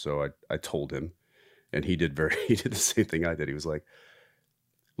planning. And so I told him, and he did the same thing I did. He was like,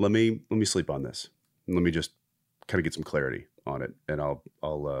 let me sleep on this, and let me just kind of get some clarity on it, and I'll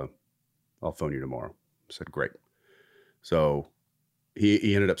phone you tomorrow. I said, great. So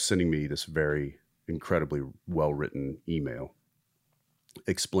he ended up sending me this very incredibly well-written email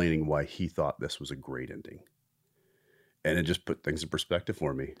explaining why he thought this was a great ending. And it just put things in perspective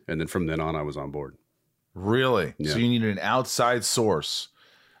for me. And then from then on, I was on board. Really? Yeah. So you needed an outside source.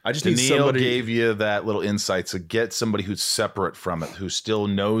 I just need Neil somebody. Gave you that little insight to get somebody who's separate from it, who still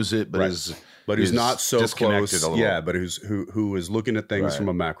knows it, but who's not so close. Yeah, but who is looking at things from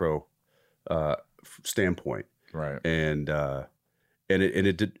a macro standpoint. Right. And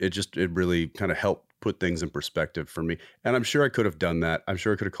it really kind of helped put things in perspective for me. And I'm sure I could have done that. I'm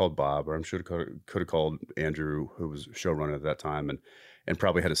sure I could have called Bob, or I'm sure I could have called Andrew, who was showrunner at that time, and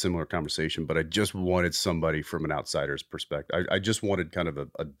probably had a similar conversation. But I just wanted somebody from an outsider's perspective. I just wanted kind of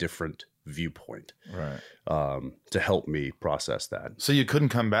a different viewpoint, to help me process that. So you couldn't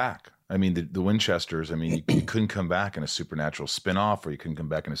come back. I mean, the Winchesters, I mean, you couldn't come back in a Supernatural spinoff, or you couldn't come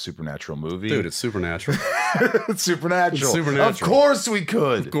back in a Supernatural movie. Dude, it's Supernatural. It's Supernatural. It's Supernatural. Of course we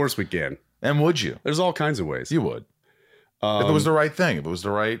could. Of course we can. And would you? There's all kinds of ways. You would. If it was the right thing. If it was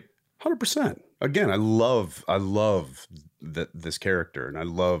the right... 100%. Again, I love this character, and I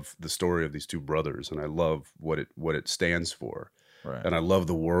love the story of these two brothers, and I love what it stands for. Right. And I love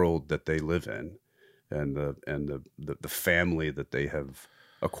the world that they live in, and the family that they have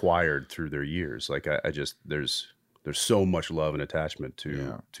acquired through their years. Like I just there's so much love and attachment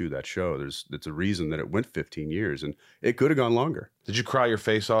to that show. It's a reason that it went 15 years, and it could have gone longer. Did you cry your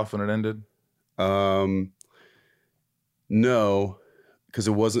face off when it ended? No, because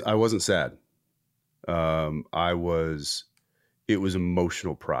I wasn't sad. It was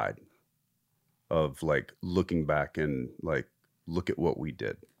emotional pride of like looking back and like, look at what we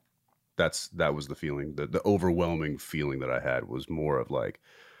did. That was the feeling. The overwhelming feeling that I had was more of like,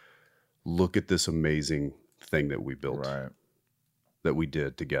 look at this amazing thing that we built, that we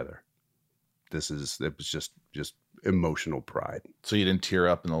did together. It was just emotional pride. So you didn't tear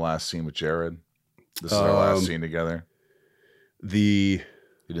up in the last scene with Jared? This is our last scene together? You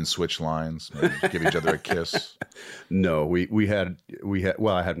didn't switch lines, maybe give each other a kiss? No, we had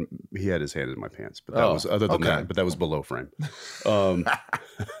well, he had his hand in my pants, but that was other than that, but that was below frame.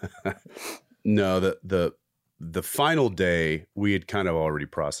 No, the final day we had kind of already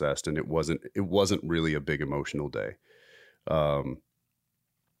processed, and it wasn't really a big emotional day. The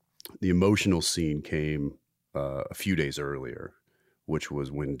emotional scene came a few days earlier, which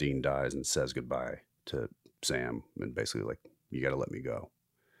was when Dean dies and says goodbye to Sam, and basically like, you got to let me go.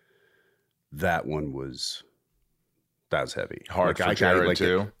 that one was heavy. Hard for Jared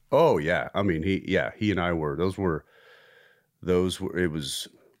too. Oh yeah. I mean, he and I were, it was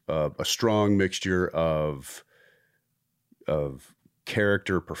a strong mixture of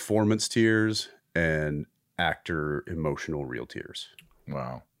character performance tears and actor emotional real tears.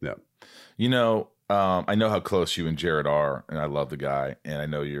 Wow. Yeah. You know, I know how close you and Jared are, and I love the guy, and I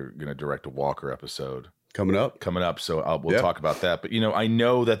know you're going to direct a Walker episode coming up. So we'll talk about that. But, you know, I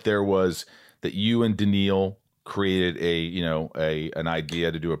know that that you and Daniil created an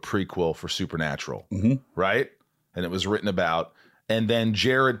idea to do a prequel for Supernatural, right? And it was written about, and then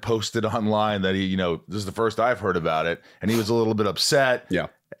Jared posted online that he, this is the first I've heard about it, and he was a little bit upset. Yeah.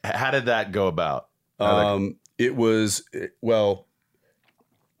 How did that go about? It was, well,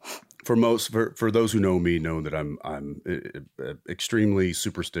 for those who know me, know that I'm extremely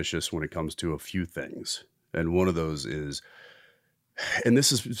superstitious when it comes to a few things. And one of those is, and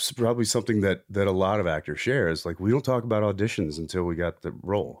this is probably something that a lot of actors share, is like, we don't talk about auditions until we got the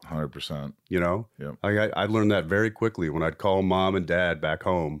role. 100%. You know? Yep. I learned that very quickly when I'd call mom and dad back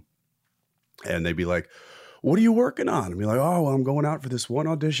home and they'd be like, what are you working on? And be like, oh, well, I'm going out for this one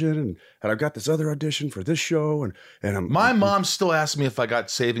audition and I've got this other audition for this show. And my mom still asks me if I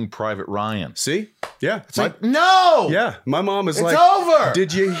got Saving Private Ryan. See? Yeah. It's like, no. Yeah. My mom is it's like, over.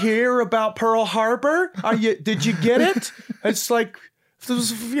 Did you hear about Pearl Harbor? Did you get it? It's like, it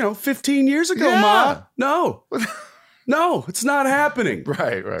was, 15 years ago, Ma. No, it's not happening.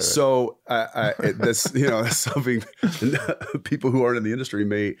 Right. So that's something people who aren't in the industry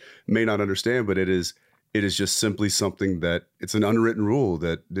may not understand, but it is just simply something that it's an unwritten rule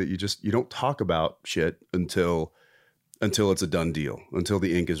that you don't talk about shit until it's a done deal, until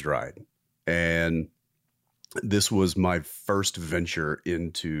the ink is dried. And this was my first venture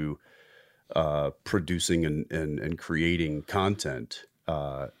into producing and creating content.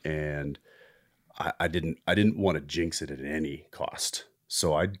 And I didn't want to jinx it at any cost.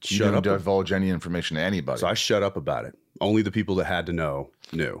 So I shut up. Divulge any information to anybody. So I shut up about it. Only the people that had to know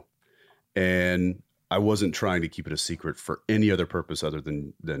knew. And I wasn't trying to keep it a secret for any other purpose other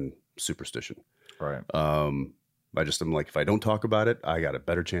than superstition. Right. I'm like, if I don't talk about it, I got a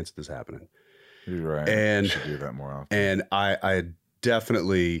better chance of this happening. You're right. And you should do that more often. And I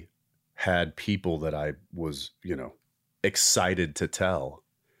definitely had people that I was, excited to tell.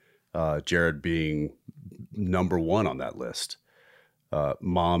 Jared being number one on that list.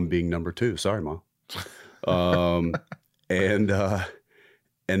 Mom being number two. Sorry, Mom. And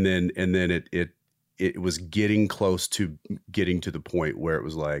then it was getting close to getting to the point where it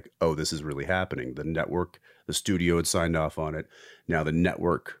was like, oh, this is really happening. The network, the studio had signed off on it. Now the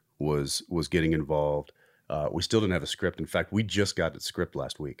network was getting involved. We still didn't have a script. In fact, we just got the script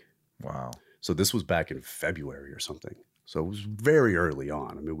last week. Wow. So this was back in February or something. So it was very early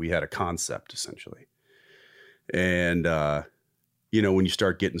on. I mean, we had a concept essentially. And, when you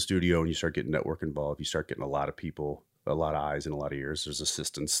start getting studio and you start getting network involved, you start getting a lot of people, a lot of eyes and a lot of ears. There's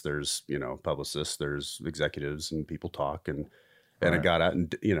assistants, there's, publicists, there's executives, and people talk. And it got out,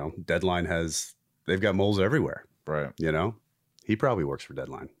 and, Deadline they've got moles everywhere. Right. He probably works for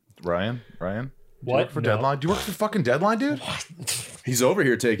Deadline. Ryan? What? You work for Deadline? Do you work for fucking Deadline, dude? He's over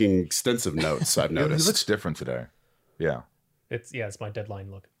here taking extensive notes, I've noticed. He looks different today. Yeah. It's my Deadline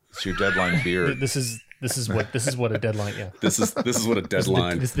look. It's your Deadline beard. This is what a Deadline. Yeah. This is what a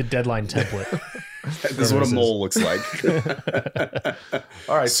Deadline. This is the Deadline template. This is what a mole looks like.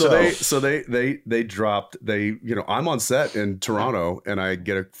 All right. So they dropped. I'm on set in Toronto, and I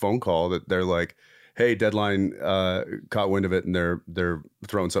get a phone call that they're like, "Hey, Deadline caught wind of it, and they're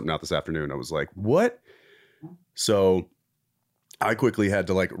throwing something out this afternoon." I was like, "What?" So I quickly had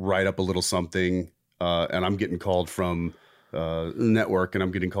to write up a little something, and I'm getting called from network, and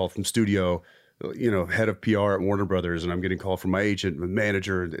I'm getting called from studio, head of PR at Warner Brothers, and I'm getting called from my agent and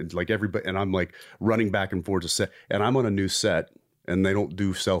manager, and everybody, and I'm running back and forth to set, and I'm on a new set, and they don't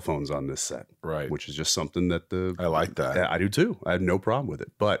do cell phones on this set, right? Which is just something that I like that. I do too. I have no problem with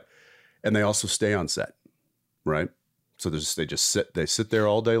it, and they also stay on set, right? So they sit there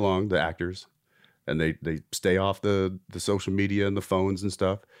all day long, the actors, and they stay off the social media and the phones and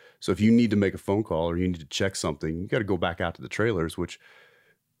stuff. So if you need to make a phone call or you need to check something, you got to go back out to the trailers, which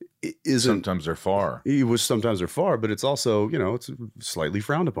isn't. Sometimes they're far. Sometimes they're far, but it's also, it's slightly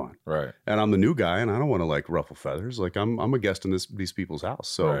frowned upon. Right. And I'm the new guy, and I don't want to ruffle feathers. I'm a guest in these people's house,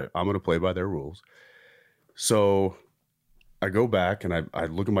 so I'm going to play by their rules. So I go back and I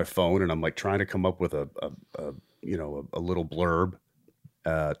look at my phone, and I'm trying to come up with a little blurb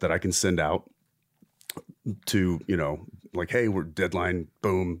that I can send out to, hey, we're Deadline,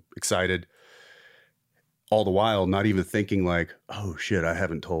 boom, excited. All the while, not even thinking oh shit, I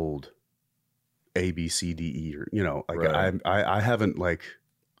haven't told A, B, C, D, E, or, you know, like Right. I haven't like,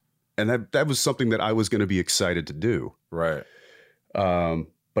 and that was something that I was going to be excited to do. Right.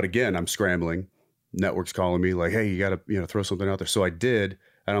 But again, I'm scrambling. Network's calling me like, hey, you got to, you know, throw something out there. So I did.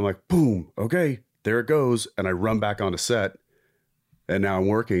 And I'm like, boom, okay, there it goes. And I run back on the set. And now I'm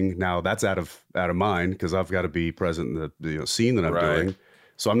working. Now that's out of mind because I've got to be present in the scene that I'm doing.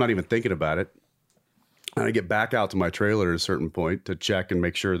 So I'm not even thinking about it. And I get back out to my trailer at a certain point to check and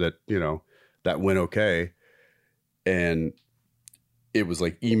make sure that, you know, that went okay. And it was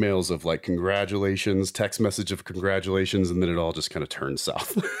like emails of like congratulations, text message of congratulations, and then it all just kind of turned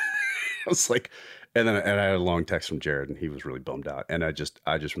south. I was like, and I had a long text from Jared, and he was really bummed out. And I just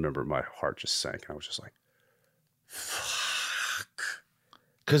remember my heart just sank. I was just like, fuck.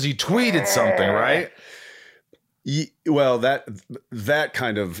 Because he tweeted something, right? Well, that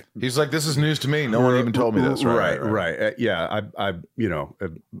kind of, he's like, this is news to me. No one even told me this. Right. Yeah. I you know,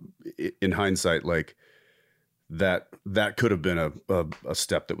 in hindsight, like that could have been a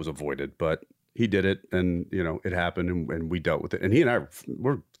step that was avoided, but he did it, and you know, it happened, and we dealt with it. And he and I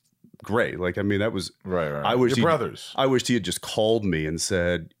were great. Like, I mean, that was right. I wish Your brothers. I wished he had just called me and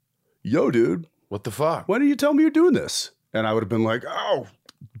said, "Yo, dude, What the fuck? why didn't you tell me you're doing this?" And I would have been like, "Oh,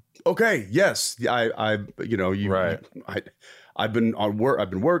 okay, yes, I you know, you, Right. I've been on work, I've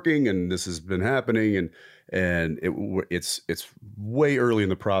been working, and this has been happening, and it's way early in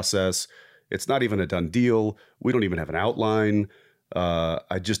the process. It's not even a done deal. We don't even have an outline.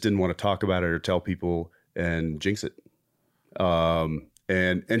 I just didn't want to talk about it or tell people and jinx it."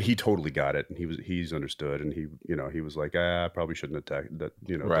 And he totally got it, and he's understood, and he was like, I probably shouldn't have done that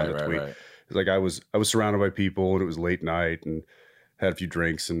tweet. Right. It's like I was surrounded by people, and it was late night, and had a few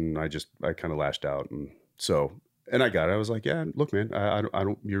drinks, and I kind of lashed out, and I got it. I was like, yeah, look, man, I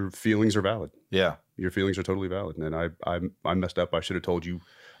don't. Your feelings are valid. Yeah. Your feelings are totally valid, and I messed up. I should have told you.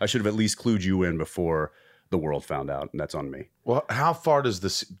 I should have at least clued you in before the world found out, and that's on me. Well, how far does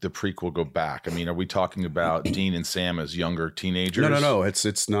the prequel go back? I mean, are we talking about Dean and Sam as younger teenagers? No.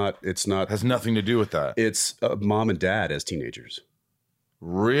 It's not. It has nothing to do with that. It's mom and dad as teenagers.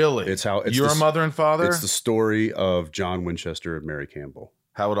 Really? It's your mother and father? It's the story of John Winchester and Mary Campbell.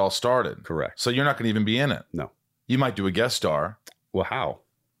 How it all started. Correct. So you're not going to even be in it. No. You might do a guest star. Well, how?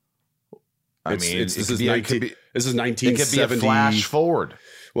 This is 1970. It could be a flash forward.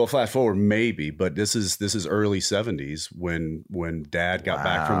 Well, flash forward maybe, but this is early 70s when Dad got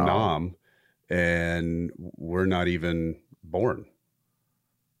back from Nam, and we're not even born.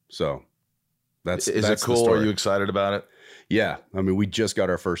 So that's it cool? Are you excited about it? Yeah, I mean, we just got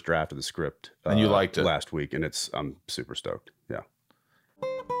our first draft of the script, and you liked it last week, and I'm super stoked. Yeah.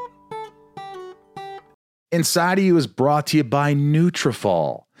 Inside of You is brought to you by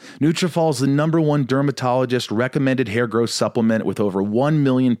Nutrafol. Nutrafol is the #1 dermatologist recommended hair growth supplement, with over 1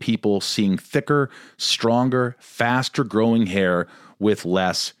 million people seeing thicker, stronger, faster growing hair with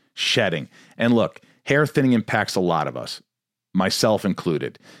less shedding. And look, hair thinning impacts a lot of us, myself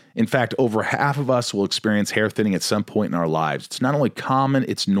included. In fact, over half of us will experience hair thinning at some point in our lives. It's not only common,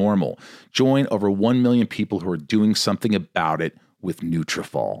 it's normal. Join over 1 million people who are doing something about it with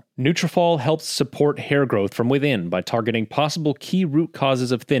Nutrafol. Nutrafol helps support hair growth from within by targeting possible key root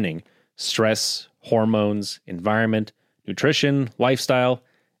causes of thinning: stress, hormones, environment, nutrition, lifestyle,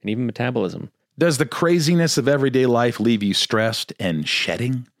 and even metabolism. Does the craziness of everyday life leave you stressed and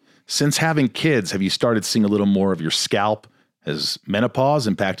shedding? Since having kids, have you started seeing a little more of your scalp? Has menopause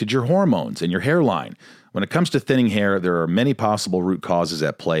impacted your hormones and your hairline? When it comes to thinning hair, there are many possible root causes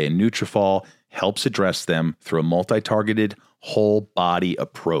at play, and Nutrafol helps address them through a multi-targeted, whole-body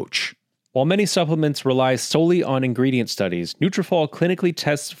approach. While many supplements rely solely on ingredient studies, Nutrafol clinically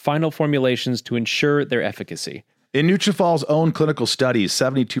tests final formulations to ensure their efficacy. In Nutrafol's own clinical studies,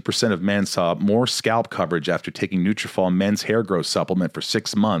 72% of men saw more scalp coverage after taking Nutrafol men's hair growth supplement for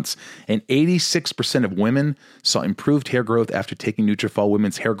 6 months, and 86% of women saw improved hair growth after taking Nutrafol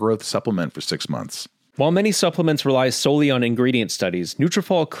women's hair growth supplement for 6 months. While many supplements rely solely on ingredient studies,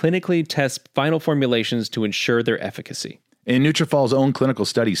 Nutrafol clinically tests final formulations to ensure their efficacy. In Nutrafol's own clinical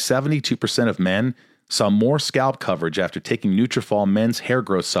study, 72% of men saw more scalp coverage after taking Nutrafol men's hair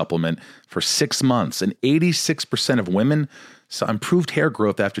growth supplement for 6 months, and 86% of women saw improved hair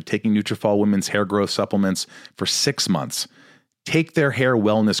growth after taking Nutrafol women's hair growth supplements for 6 months. Take their hair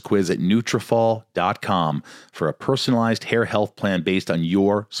wellness quiz at Nutrafol.com for a personalized hair health plan based on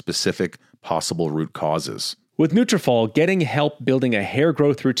your specific possible root causes. With Nutrafol, getting help building a hair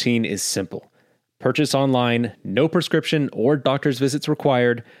growth routine is simple. Purchase online, no prescription or doctor's visits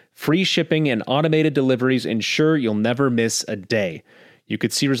required, free shipping and automated deliveries ensure you'll never miss a day. You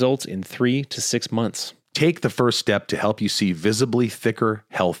could see results in 3 to 6 months. Take the first step to help you see visibly thicker,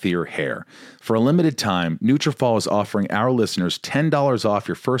 healthier hair. For a limited time, Nutrafol is offering our listeners $10 off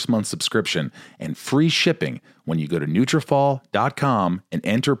your first month subscription and free shipping when you go to Nutrafol.com and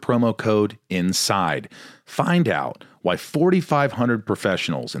enter promo code INSIDE. Find out why 4,500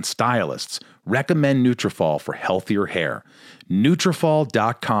 professionals and stylists recommend Nutrafol for healthier hair.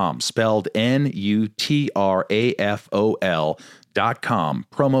 Nutrafol.com, spelled Nutrafol.com,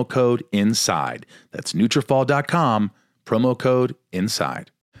 promo code INSIDE. That's Nutrafol.com, promo code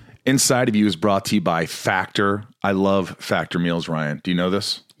INSIDE. Inside of You is brought to you by Factor. I love Factor meals, Ryan. Do you know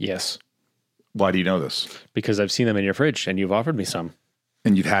this? Yes. Why do you know this? Because I've seen them in your fridge and you've offered me some.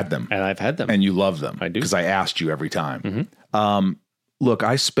 And you've had them. And I've had them. And you love them. I do. Because I asked you every time. Look,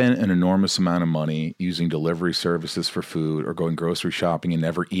 I spent an enormous amount of money using delivery services for food or going grocery shopping and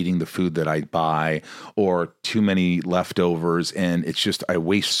never eating the food that I buy or too many leftovers. And it's just, I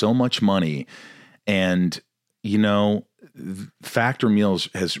waste so much money. And, you know, Factor Meals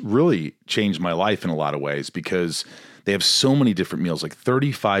has really changed my life in a lot of ways because they have so many different meals, like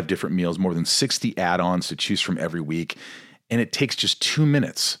 35 different meals, more than 60 add-ons to choose from every week. And it takes just 2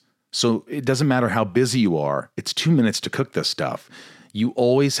 minutes. So it doesn't matter how busy you are. It's 2 minutes to cook this stuff. You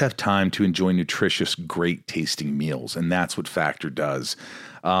always have time to enjoy nutritious, great tasting meals. And that's what Factor does.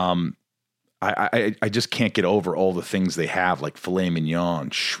 I just can't get over all the things they have, like filet mignon,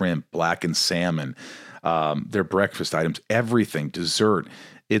 shrimp, blackened salmon, their breakfast items, everything, dessert.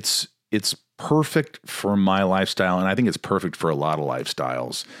 It's perfect for my lifestyle. And I think it's perfect for a lot of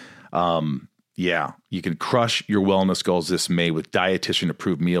lifestyles. Yeah, you can crush your wellness goals this May with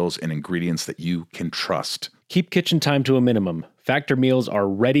dietitian-approved meals and ingredients that you can trust. Keep kitchen time to a minimum. Factor meals are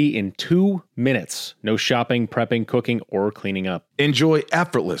ready in 2 minutes. No shopping, prepping, cooking, or cleaning up. Enjoy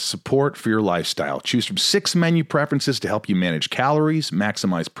effortless support for your lifestyle. Choose from 6 menu preferences to help you manage calories,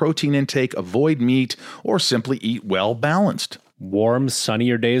 maximize protein intake, avoid meat, or simply eat well balanced. Warm,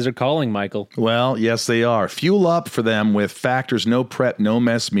 sunnier days are calling, Michael. Well, yes, they are. Fuel up for them with Factor's no prep, no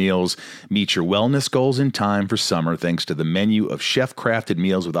mess meals. Meet your wellness goals in time for summer thanks to the menu of chef-crafted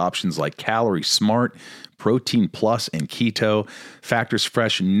meals with options like Calorie Smart, Protein Plus, and Keto. Factor's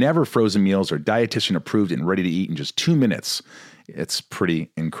fresh, never frozen meals are dietitian approved and ready to eat in just 2 minutes. It's pretty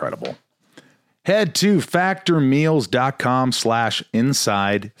incredible. Head to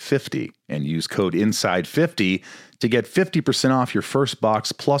factormeals.com/inside50 and use code inside50 to get 50% off your first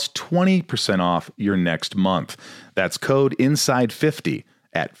box plus 20% off your next month. That's code inside50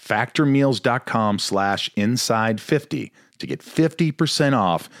 at factormeals.com/inside50 to get 50%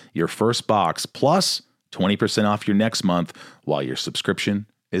 off your first box plus 20% off your next month while your subscription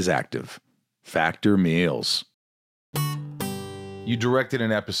is active. Factor Meals. You directed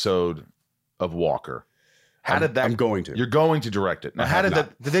an episode of Walker. How did that? I'm going to. You're going to direct it. Now, how did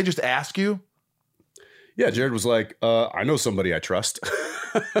that? Did they just ask you? Yeah, Jared was like, I know somebody I trust.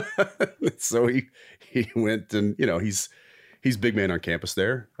 So he went and, you know, he's big man on campus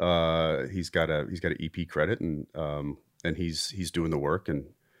there. He's got an EP credit and he's doing the work, and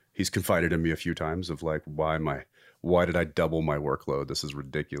he's confided in me a few times of like, why did I double my workload? This is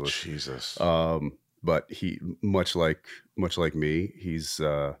ridiculous. Jesus. But he, much like me, he's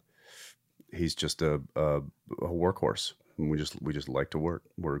just a workhorse. We just like to work.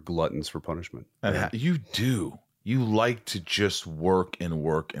 We're gluttons for punishment. And you do. You like to just work and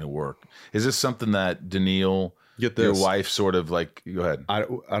work and work. Is this something that Danielle, your wife, sort of like? Go ahead. I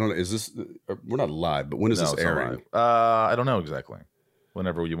don't know. Is this? We're not live, but when is this airing? I don't know exactly.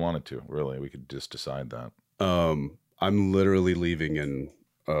 Whenever you wanted to, really, we could just decide that. I'm literally leaving in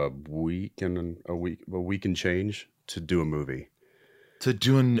a week and change to do a movie. To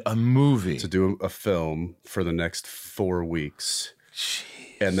do a movie. To do a film for the next 4 weeks.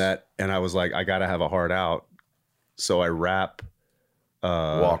 Jeez. And I was like, I gotta have a hard out. So I wrap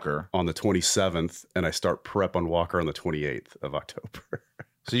Walker on the 27th, and I start prep on Walker on the 28th of October.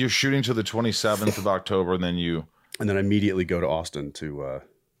 So you're shooting to the 27th of October, and then I immediately go to Austin to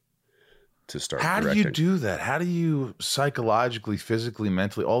start. How directing. do you do that? How do you psychologically, physically,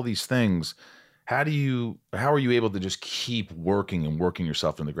 mentally, all these things? How are you able to just keep working and working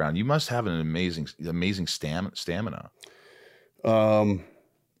yourself in the ground? You must have an amazing stamina.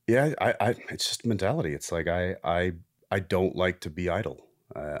 Yeah, I it's just mentality. It's like I don't like to be idle.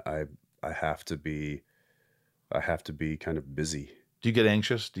 I have to be kind of busy. Do you get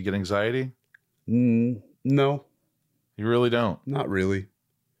anxious? Do you get anxiety? No, you really don't. Not really.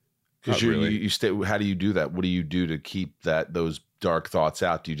 Because you stay. How do you do that? What do you do to keep those dark thoughts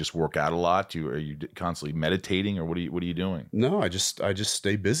out? Do you just work out a lot? Are you constantly meditating, or what are you doing? No, I just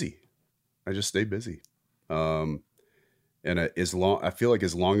stay busy. I feel like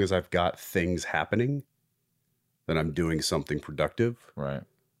as long as I've got things happening, that I'm doing something productive, Right.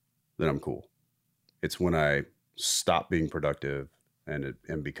 then I'm cool. It's when I stop being productive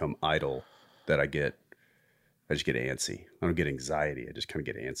and become idle that I just get antsy. I don't get anxiety. I just kind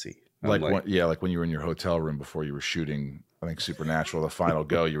of get antsy. Like when you were in your hotel room before you were shooting, I think Supernatural, the final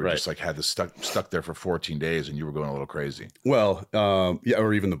go, you were Right. just like had this stuck there for 14 days and you were going a little crazy. Well, yeah,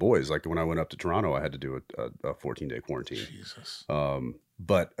 or even the boys. Like when I went up to Toronto, I had to do a 14-day quarantine. Jesus.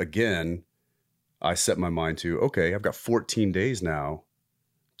 But again, I set my mind to, okay, I've got 14 days now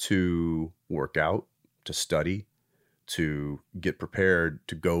to work out, to study, to get prepared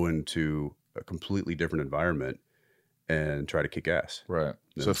to go into a completely different environment and try to kick ass. Right.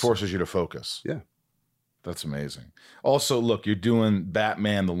 So it That's- forces you to focus. Yeah. That's amazing. Also, look, you're doing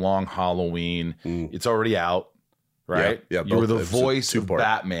Batman, The Long Halloween. It's already out, right? Yeah, You were the both. It's voice of two-part.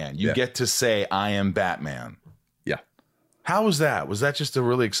 Batman. You Yeah. get to say, I am Batman. Yeah. How was that? Was that just a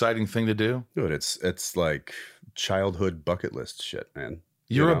really exciting thing to do? Dude, it's like childhood bucket list shit, man.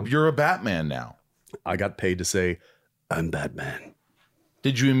 You're a Batman now. I got paid to say, I'm Batman.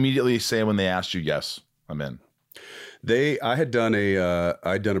 Did you immediately say when they asked you, yes, I'm in? I had done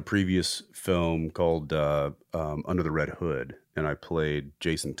a previous film called Under the Red Hood, and I played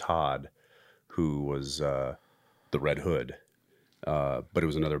Jason Todd, who was the Red Hood, but it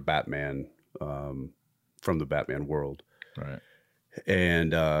was another Batman from the Batman world. Right.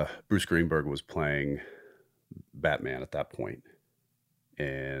 And Bruce Greenberg was playing Batman at that point,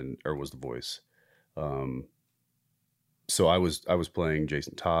 or was the voice. So I was playing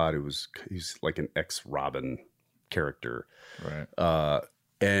Jason Todd. He's like an ex-Robin character. Right.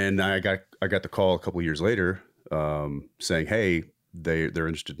 And I got the call a couple of years later saying, hey, they're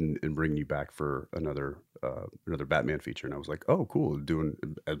interested in bringing you back for another Batman feature. And I was like, oh, cool. Doing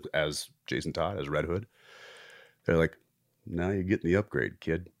as Jason Todd, as Red Hood. They're like, now you're getting the upgrade,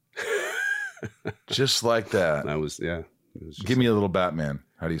 kid. Just like that. And I was, yeah. It was just Give me a little Batman.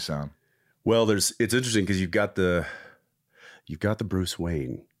 How do you sound? Well, it's interesting because you've got the Bruce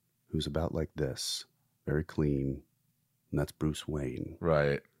Wayne who's about like this, very clean, and that's Bruce Wayne.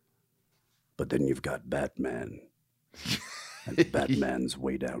 Right. But then you've got Batman, and Batman's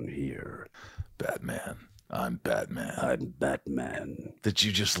way down here. Batman. I'm Batman. I'm Batman. Did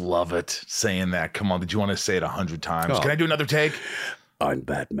you just love it saying that? Come on. Did you want to say it 100 times? Oh. Can I do another take? I'm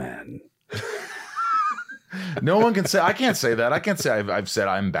Batman. No one can say, I can't say that. I can't say I've said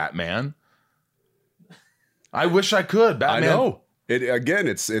I'm Batman. I wish I could. Batman. I know.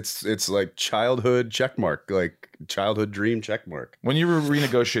 It's like childhood checkmark, like childhood dream checkmark. When you were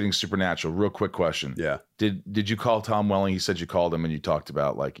renegotiating Supernatural, real quick question. Yeah. Did you call Tom Welling? He said you called him and you talked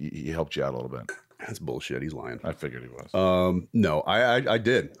about like he helped you out a little bit. That's bullshit. He's lying. I figured he was. No, I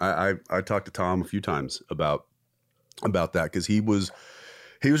did. I talked to Tom a few times about that because he was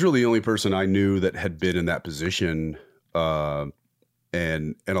really the only person I knew that had been in that position. And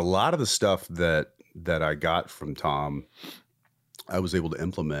a lot of the stuff that I got from Tom, I was able to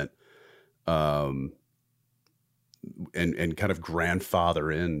implement, and kind of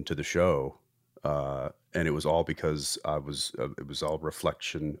grandfather into the show. And it was all because it was all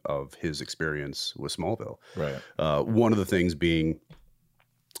reflection of his experience with Smallville. Right. One of the things being,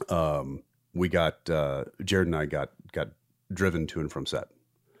 we got, Jared and I got driven to and from set.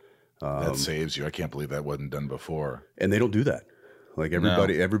 That saves you. I can't believe that wasn't done before. And they don't do that. Like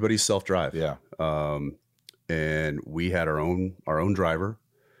everybody's self-drive. Yeah. And we had our own driver,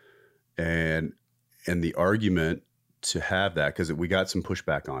 and the argument to have that, because we got some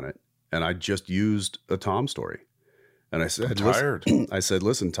pushback on it, and I just used a Tom story, and I said, I'm tired. I said,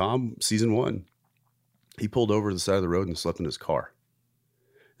 listen, Tom, season 1, he pulled over to the side of the road and slept in his car.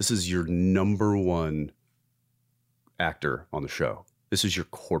 This is your number 1 actor on the show. This is your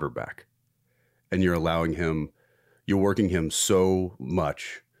quarterback, and you're working him so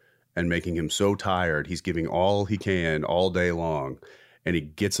much and making him so tired. He's giving all he can all day long, and he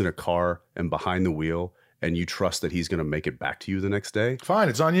gets in a car and behind the wheel, and you trust that he's going to make it back to you the next day. Fine.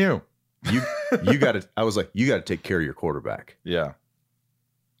 It's on you. You got to, I was like, you got to take care of your quarterback. Yeah.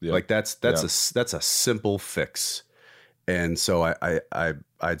 Yep. Like that's a simple fix. And so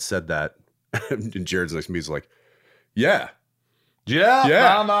I'd said that, and Jared's next to me is like, yeah.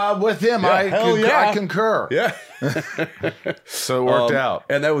 I'm with him. Yeah, I concur. Yeah. So it worked out.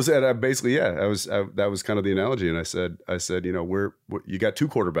 And that was basically, that was kind of the analogy. And I said, you got 2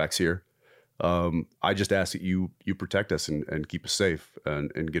 quarterbacks here. I just ask that you protect us and keep us safe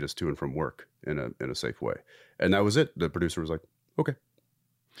and get us to and from work in a safe way. And that was it. The producer was like, okay.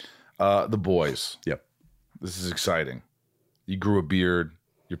 The Boys. Yep. This is exciting. You grew a beard.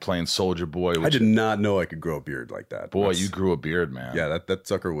 You're playing Soldier Boy. I did not know I could grow a beard like that. Boy, you grew a beard, man. Yeah, that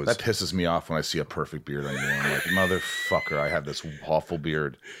sucker was. That pisses me off when I see a perfect beard on you. I'm like, motherfucker, I have this awful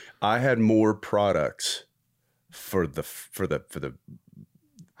beard. I had more products for the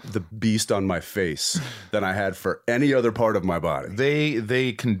beast on my face than I had for any other part of my body.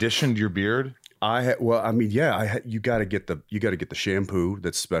 They conditioned your beard. You got to get the shampoo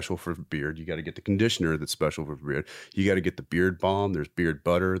that's special for beard. You got to get the conditioner that's special for beard. You got to get the beard balm. There's beard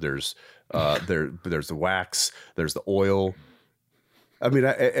butter. There's there's the wax. There's the oil. I mean,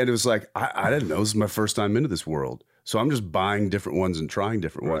 and it was like I didn't know. This is my first time into this world, so I'm just buying different ones and trying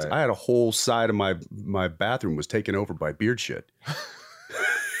different ones. I had a whole side of my bathroom was taken over by beard shit.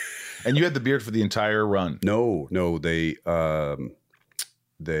 And you had the beard for the entire run. No, they.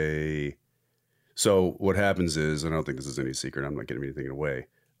 So what happens is, and I don't think this is any secret, I'm not giving anything away.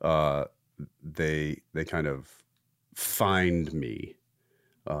 They kind of find me,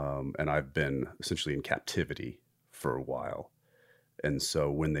 and I've been essentially in captivity for a while. And so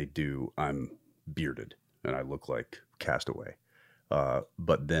when they do, I'm bearded and I look like Castaway.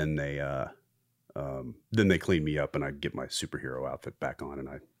 But then they clean me up and I get my superhero outfit back on and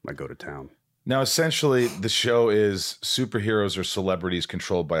I go to town. Now, essentially, the show is superheroes or celebrities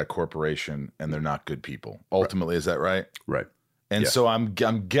controlled by a corporation, and they're not good people. Ultimately, Is that right? Right. And so I'm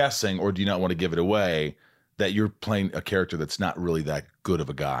guessing, or do you not want to give it away, that you're playing a character that's not really that good of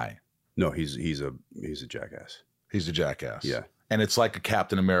a guy? No, he's a jackass. He's a jackass. Yeah. And it's like a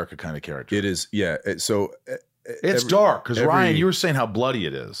Captain America kind of character. It is. Yeah. It's dark because Ryan, you were saying how bloody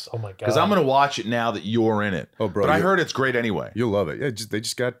it is. Oh my god! Because I'm going to watch it now that you're in it. Oh, bro! But I heard it's great anyway. You'll love it. Yeah, they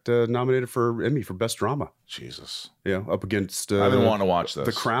just got nominated for Emmy for best drama. Jesus. Yeah, up against. I've been wanting to watch this.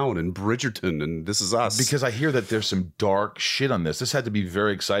 The Crown and Bridgerton and This Is Us. Because I hear that there's some dark shit on this. This had to be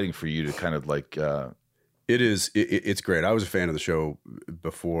very exciting for you to kind of like. It is. It's great. I was a fan of the show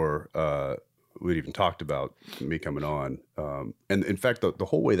before we'd even talked about me coming on. And in fact, the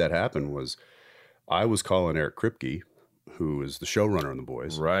whole way that happened was I was calling Eric Kripke, who is the showrunner on The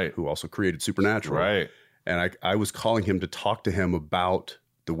Boys, right? Who also created Supernatural, right? And I was calling him to talk to him about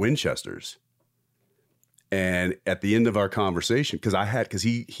the Winchesters. And at the end of our conversation, because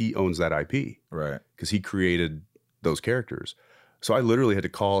he owns that IP, right? Because he created those characters, so I literally had to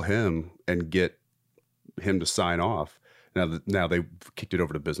call him and get him to sign off. Now they kicked it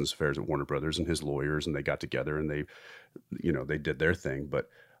over to business affairs at Warner Brothers and his lawyers, and they got together and they did their thing, but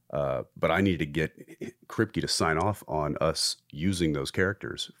I needed to get Kripke to sign off on us using those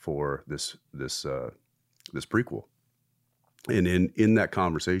characters for this prequel. And in that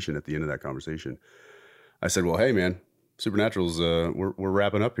conversation, at the end of that conversation, I said, "Well, hey, man, Supernatural's we're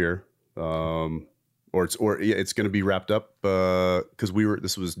wrapping up here, it's going to be wrapped up because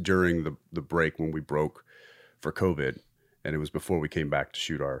this was during the break when we broke for COVID, and it was before we came back to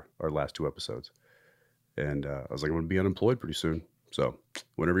shoot our last 2 episodes. And I was like, I'm going to be unemployed pretty soon." So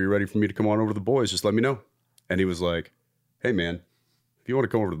whenever you're ready for me to come on over to The Boys, just let me know. And he was like, "Hey man, if you want to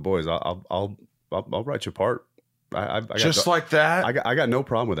come over to The Boys, I'll write you a part." I just like that. I got no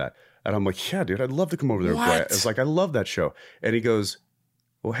problem with that. And I'm like, "Yeah, dude, I'd love to come over there." What? It's like, I love that show. And he goes,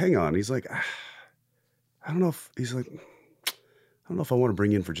 "Well, hang on." He's like, I don't know if I want to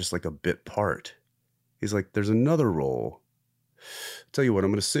bring you in for just like a bit part. He's like, "There's another role. Tell you what,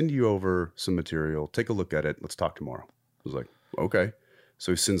 I'm going to send you over some material. Take a look at it. Let's talk tomorrow." I was like, "Okay."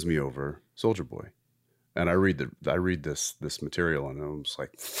 So he sends me over Soldier Boy, and I read this material, and I'm just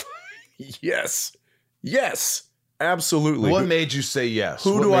like, yes, absolutely. What made you say yes?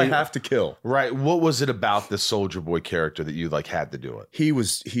 Who do I have to kill? Right. What was it about the Soldier Boy character that you like had to do it?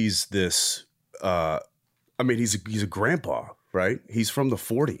 He's this. He's a grandpa, right? He's from the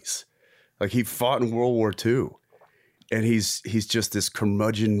 40s, like he fought in World War II, and he's just this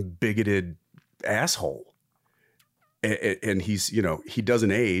curmudgeon, bigoted asshole. And he's, he doesn't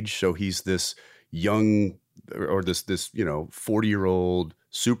age. So he's this young or this 40-year-old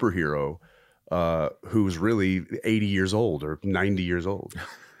superhero who's really 80 years old or 90 years old.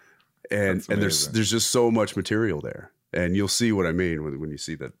 And there's just so much material there. And you'll see what I mean when you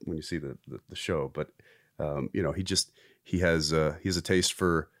see the show. But, he has a taste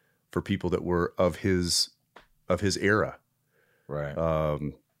for people that were of his era. Right.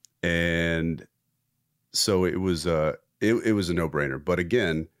 And so it was a no-brainer. But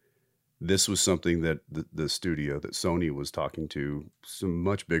again, this was something that the studio, that Sony was talking to some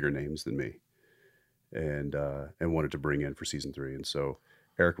much bigger names than me, and wanted to bring in for season 3. And so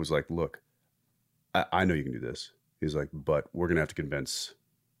Eric was like, "Look, I know you can do this." He's like, "But we're gonna have to convince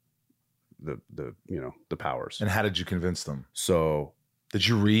the powers." And how did you convince them? So did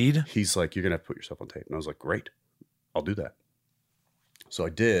you read? He's like, "You're gonna have to put yourself on tape." And I was like, "Great, I'll do that." So I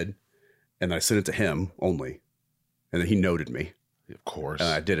did, and then I sent it to him only, and then he noted me. Of course. And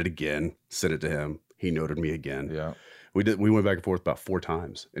I did it again, sent it to him. He noted me again. Yeah. We went back and forth about 4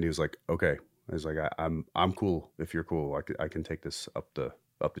 times, and he was like, "Okay." I was like, "I'm cool if you're cool. I can take this up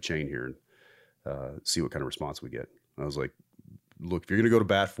the chain here and see what kind of response we get." I was like, "Look, if you're gonna go to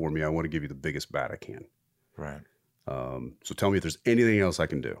bat for me, I want to give you the biggest bat I can. Right. So tell me if there's anything else I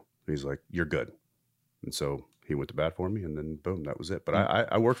can do." And he's like, "You're good." And so he went to bat for me, and then boom, that was it. But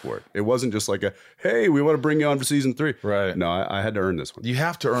I worked for it. It wasn't just like hey, we want to bring you on for season 3. Right. No, I had to earn this one. You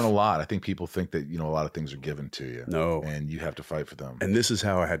have to earn a lot. I think people think that, a lot of things are given to you. No. And you have to fight for them. And this is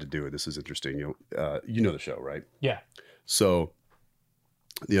how I had to do it. This is interesting. You know the show, right? Yeah. So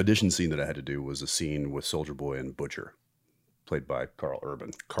the audition scene that I had to do was a scene with Soulja Boy and Butcher, played by Carl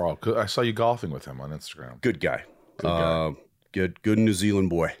Urban. Carl, I saw you golfing with him on Instagram. Good guy. Good guy. Good New Zealand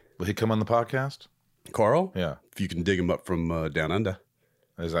boy. Will he come on the podcast? Carl? Yeah. If you can dig him up from down under.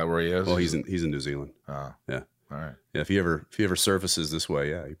 Is that where he is? Well, he's in New Zealand. Oh, Yeah. all right. Yeah, if he ever surfaces this way,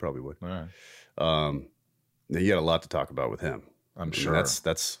 yeah, he probably would. All right. Now you got a lot to talk about with him. I'm I mean, sure.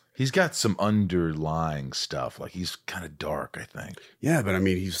 That's He's got some underlying stuff. Like he's kind of dark, I think. yeah, but I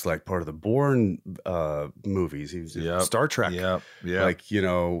mean, he's like part of the Bourne movies. He's Yep. Star Trek. Yep. Yeah. Like,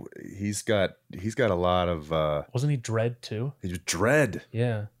 he's got a lot of Wasn't he Dread too? dread.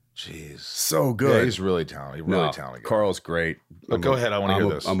 Yeah. Jeez. So good. Yeah, he's really talented. Really talented. Guy. Carl's great. But go ahead. I want to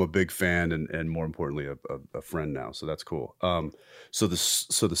hear this. I'm a big fan and more importantly, a friend now. So that's cool. So the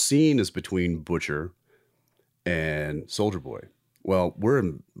scene is between Butcher and Soulja Boy. Well, we're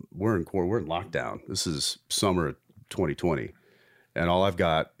in lockdown. This is summer of 2020, and all I've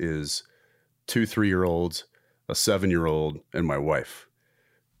got is 2 3-year-olds, a 7-year-old, and my wife.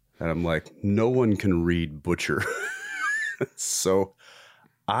 And I'm like, no one can read Butcher. So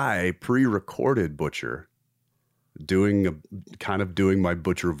I pre-recorded Butcher doing my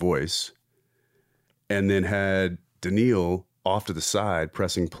Butcher voice, and then had Daniil off to the side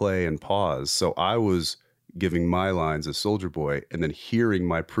pressing play and pause. So I was giving my lines as Soulja Boy and then hearing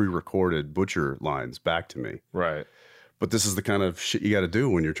my pre-recorded Butcher lines back to me. Right. But this is the kind of shit you got to do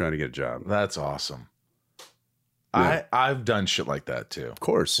when you're trying to get a job. That's awesome. Yeah. I've done shit like that too. Of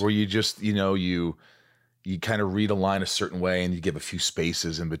course. Where you just, you kind of read a line a certain way and you give a few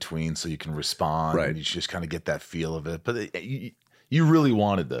spaces in between so you can respond. Right. And you just kind of get that feel of it. But you really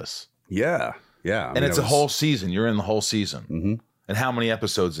wanted this. Yeah. Yeah. I And mean, it's a whole season. You're in the whole season. Mm-hmm. And how many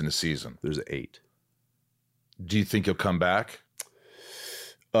episodes in a season? There's 8. Do you think you'll come back?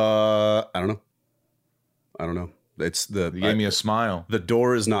 I don't know. It's You gave me a smile. the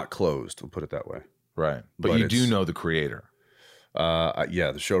door is not closed. We'll put it that way. Right. But But you do it's- know the creator. Yeah,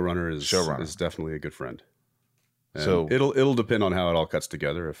 the showrunner Showrunner. is definitely a good friend. And So- it'll depend on how it all cuts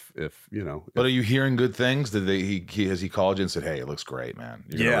together. If But are you hearing good things? Did has he called you and said, "Hey, it looks great, man.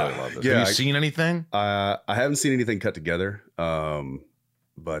 You're Yeah. gonna really love this." Yeah, Have you seen anything? I haven't seen anything cut together,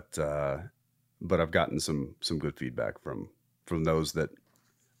 but I've gotten some good feedback from those that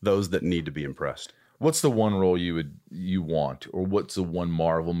need to be impressed. What's the one role you want, or what's the one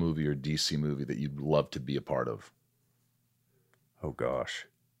Marvel movie or DC movie that you'd love to be a part of? Oh gosh.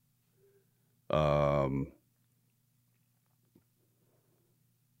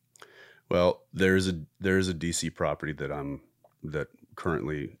 Well, there's a DC property that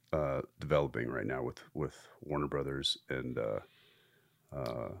currently developing right now with Warner Brothers and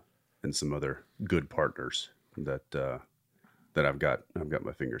some other good partners that I've got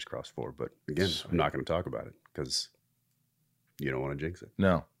my fingers crossed for. But again, I'm not going to talk about it because you don't want to jinx it.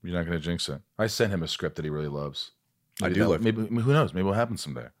 No, you're not going to jinx it. I sent him a script that he really loves. I do love. Maybe who knows? Maybe it'll happen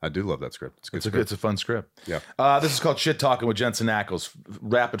someday. I do love that script. It's a good It's script. a fun script. Yeah. This is called Shit Talking with Jensen Ackles.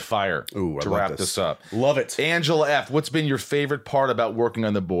 Rapid fire. Ooh, I to love wrap this. this up. Love it. Angela F. What's been your favorite part about working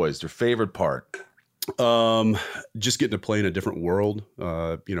on The Boys? Your favorite part? Just getting to play in a different world.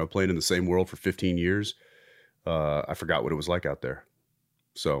 Playing in the same world for 15 years. I forgot what it was like out there.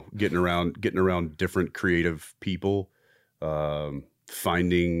 So getting around different creative people,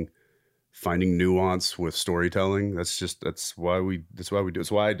 finding nuance with storytelling. That's why we do.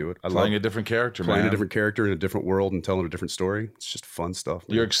 That's why I do it. I Playing love a different character, playing man. a different character in a different world and telling a different story. It's just fun stuff.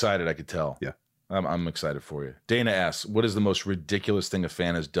 Man. You're excited, I could tell. Yeah. I'm excited for you. Dana S., what is the most ridiculous thing a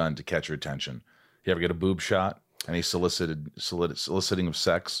fan has done to catch your attention? You ever get a boob shot? Any soliciting of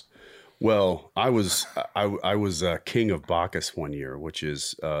sex? Well, I was king of Bacchus one year, which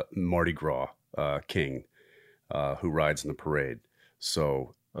is Mardi Gras king, who rides in the parade.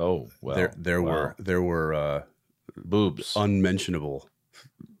 So Oh, well. there were boobs. unmentionable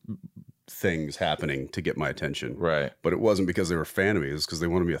things happening to get my attention. Right. But it wasn't because they were a fan of me. It was because they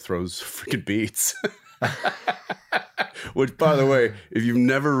wanted me to throw freaking beats. Which, by the way, if you've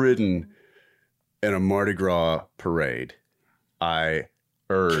never ridden in a Mardi Gras parade, I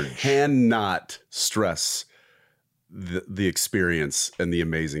cannot stress the experience and the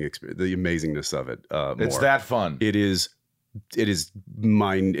amazingness of it. It's that fun. It is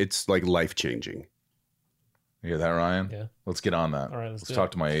mine. It's like life changing. You hear that, Ryan? Yeah. Let's get on that. All right, let's do talk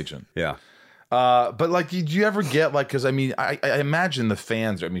it. to my agent. Yeah. But like, did you ever get like? Because I mean, I imagine the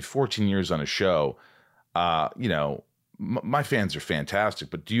fans. I mean, 14 years on a show. You know, my fans are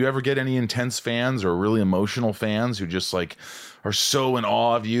fantastic. But do you ever get any intense fans or really emotional fans who just like are so in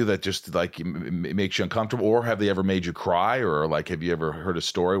awe of you that just like it makes you uncomfortable? Or have they ever made you cry? Or like, have you ever heard a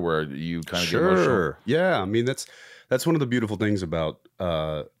story where you kind of get emotional? Yeah. I mean, that's one of the beautiful things about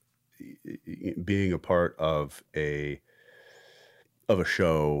being a part of a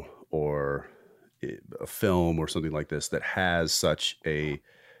show or a film or something like this that has such a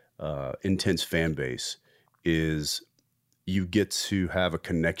intense fan base is you get to have a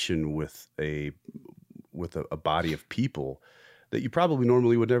connection with a body of people that you probably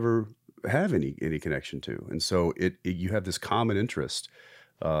normally would never have any connection to. And so you have this common interest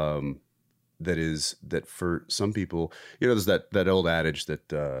that for some people, you know, there's that old adage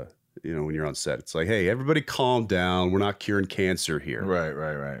that you know, when you're on set, it's like, hey, everybody calm down. We're not curing cancer here.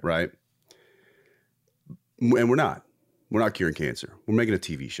 Right. And we're not curing cancer. We're making a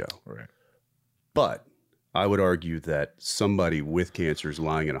TV show. Right. But I would argue that somebody with cancer is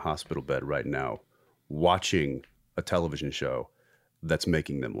lying in a hospital bed right now watching a television show that's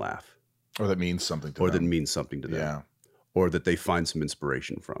making them laugh. Or that means something to them. Or that means something to them. Yeah. Or that they find some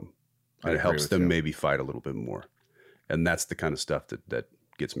inspiration from. And it helps them maybe fight a little bit more. And that's the kind of stuff that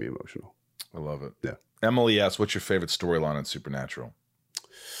gets me emotional. I love it. Yeah. Emily asks, what's your favorite storyline in Supernatural?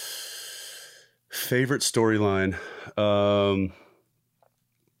 Favorite storyline?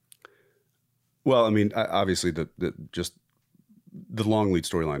 Well, I mean, obviously the long lead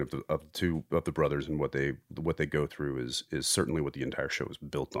storyline of the brothers and what they go through is certainly what the entire show is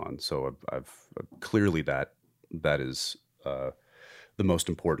built on. So I've clearly that is the most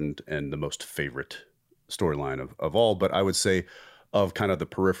important and the most favorite storyline of all. But I would say of kind of the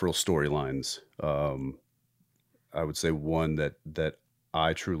peripheral storylines, I would say one that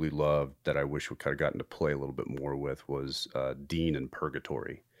I truly loved that I wish we kind of gotten to play a little bit more with was Dean in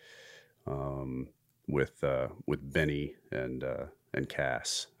Purgatory, with Benny and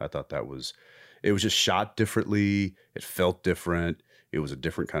Cass. I thought it was just shot differently. It felt different. It was a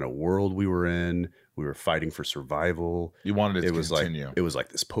different kind of world we were in. We were fighting for survival. You wanted it to continue. It was like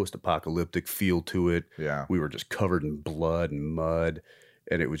this post-apocalyptic feel to it. Yeah. We were just covered in blood and mud,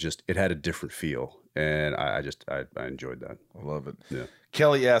 and it had a different feel. And I enjoyed that. I love it. Yeah.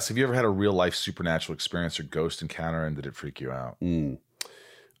 Kelly asks, have you ever had a real life supernatural experience or ghost encounter, and did it freak you out?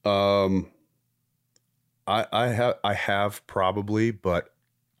 I have probably, but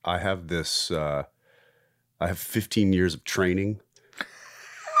I have this. I have 15 years of training,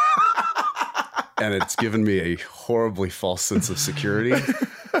 and it's given me a horribly false sense of security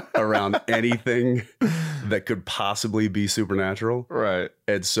around anything that could possibly be supernatural. Right.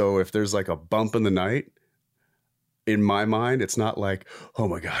 And so if there's like a bump in the night, in my mind, it's not like, oh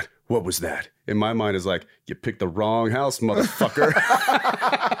my God, what was that? In my mind, it's like, you picked the wrong house, motherfucker.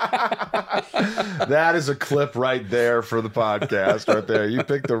 That is a clip right there for the podcast right there. You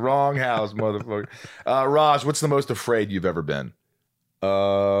picked the wrong house, motherfucker. Raj, what's the most afraid you've ever been?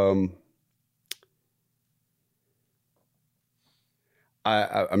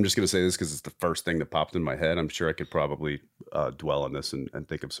 I'm just going to say this because it's the first thing that popped in my head. I'm sure I could probably dwell on this and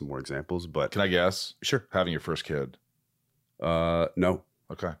think of some more examples. But can I guess? Sure. Having your first kid? No.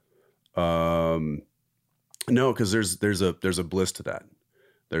 Okay. No, because there's a bliss to that.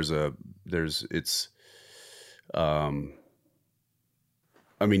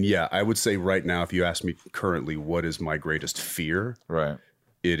 I mean, yeah, I would say right now, if you ask me currently, what is my greatest fear? Right.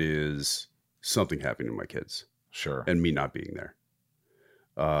 It is something happening to my kids. Sure. And me not being there.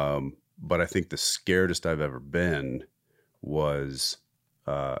 But I think the scaredest I've ever been was,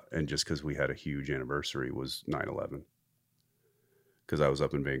 and just because we had a huge anniversary, was 9/11. Because I was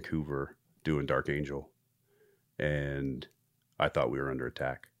up in Vancouver doing Dark Angel, and I thought we were under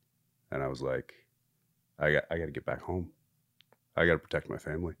attack, and I was like, I got to get back home. I got to protect my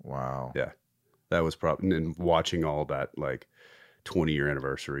family. Wow. Yeah, that was probably, and watching all that like 20-year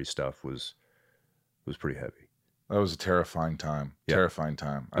anniversary stuff was pretty heavy. That was a terrifying time. Yeah. Terrifying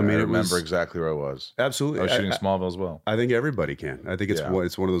time. I mean, I remember exactly where I was. Absolutely. I was shooting Smallville as well. I think everybody can. I think it's Yeah.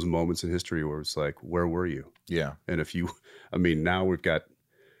 it's one of those moments in history where it's like, where were you? Yeah. And if you, I mean, now we've got,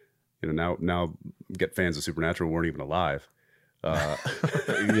 now get fans of Supernatural who weren't even alive.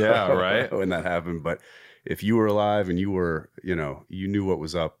 Yeah, right. when that happened. But if you were alive and you were, you knew what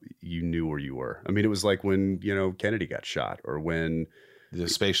was up, you knew where you were. I mean, it was like when, Kennedy got shot, or when The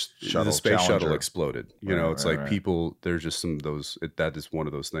space shuttle, shuttle exploded. It's right, like people, there's just some of those, that is one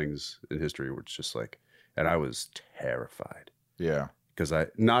of those things in history where it's just like, and I was terrified. Yeah. Because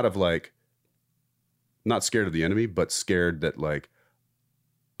not scared of the enemy, but scared that like,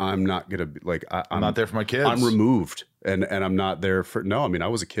 I'm not going to be like, I'm not there for my kids. I'm removed and I'm not there for, no, I mean, I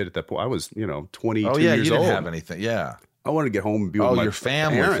was a kid at that point. I was, 22 Oh yeah, years you didn't old. have anything. Yeah. I wanted to get home and be with my your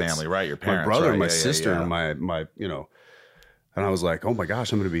family, right? Your parents, my brother, right? my Yeah, yeah, sister, yeah. and my, and I was like, oh my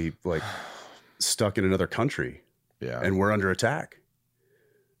gosh, I'm going to be like stuck in another country. Yeah. And we're under attack.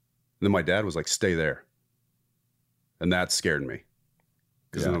 And then my dad was like, stay there. And that scared me.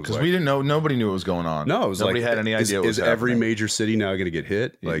 Because we didn't know, nobody knew what was going on. No, it was nobody like, had any idea what was is every happening. major city now going to get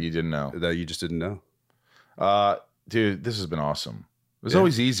hit? Like you didn't know. that you just didn't know. Dude, this has been awesome. It was Yeah.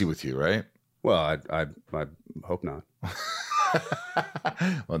 always easy with you, right? Well, I hope not.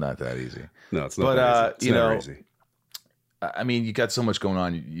 Well, not that easy. No, it's not. But, that easy. It's you never know, easy. I mean, you got so much going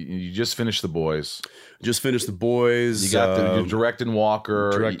on. You just finished The Boys. Just finished The Boys. You got you're directing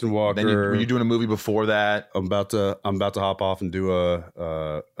Walker. Directing Walker. Then were you doing a movie before that? I'm about to hop off and do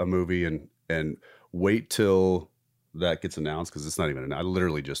a movie and wait till that gets announced, because it's not even. I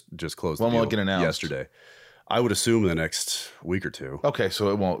literally just closed. When the will deal it get announced? Yesterday. I would assume the next week or two. Okay, so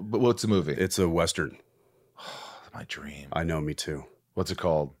it won't. But what's the movie? It's a Western. My dream. I know, me too. What's it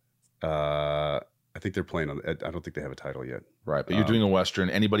called? I think they're playing on. I don't think they have a title yet. Right, but you're doing a Western.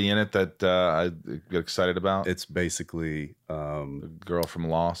 Anybody in it that I get excited about? It's basically The girl from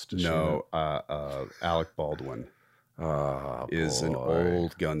Lost. Is she in no. it? Alec Baldwin Oh, is an boy.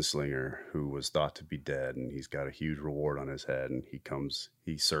 old gunslinger who was thought to be dead, and he's got a huge reward on his head, and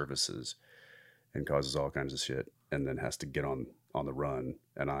he services and causes all kinds of shit, and then has to get on the run,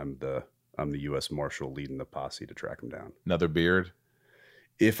 and I'm the U.S. Marshal leading the posse to track him down. Another beard.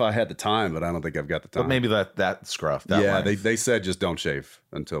 If I had the time, but I don't think I've got the time. But maybe that scruff. That yeah, length. they said just don't shave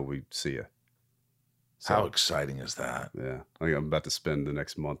until we see you. How exciting is that? Yeah, I think I'm about to spend the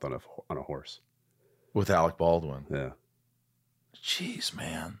next month on a horse. With Alec Baldwin. Yeah, Jeez,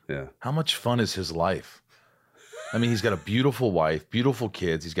 man. yeah. How much fun is his life? I mean, he's got a beautiful wife, beautiful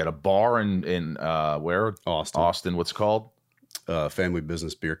kids. He's got a bar in where? Austin. What's it called? Family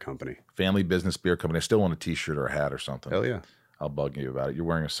Business Beer Company. Family Business Beer Company. I still want a T-shirt or a hat or something. Hell yeah. I'll bug you about it. You're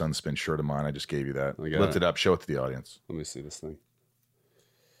wearing a Sunspin shirt of mine. I just gave you that. I got Lift it. it up. Show it to the audience. Let me see this thing.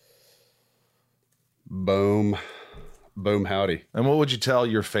 Boom. Boom howdy. And what would you tell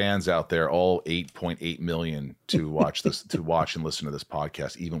your fans out there, all 8.8 million, to watch this, to watch and listen to this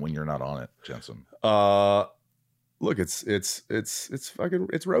podcast, even when you're not on it, Jensen? Look, it's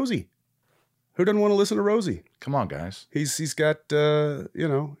Rosie. Who doesn't want to listen to Rosie? Come on, guys. He's got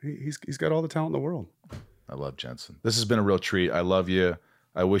he's got all the talent in the world. I love Jensen. This has been a real treat. I love you.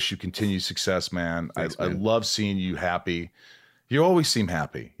 I wish you continued success, man. Thanks, I man. love seeing you happy. You always seem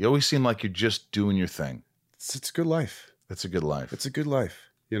happy. You always seem like you're just doing your thing. It's a good life. That's a good life. It's a good life.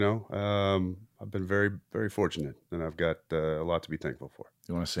 I've been very, very fortunate, and I've got a lot to be thankful for.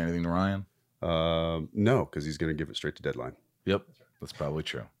 You want to say anything to Ryan? No, because he's going to give it straight to deadline. Yep. That's probably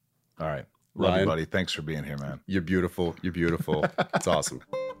true. All right. Love you, Ryan. buddy. Thanks for being here, man. You're beautiful. You're beautiful. It's awesome.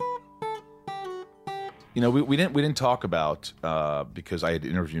 You know, we didn't talk about because I had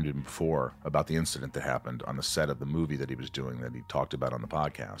interviewed him before about the incident that happened on the set of the movie that he was doing that he talked about on the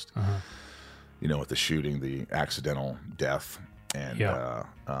podcast. You know, with the shooting, the accidental death, and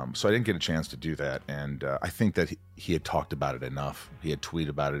so I didn't get a chance to do that. And I think that he had talked about it enough. He had tweeted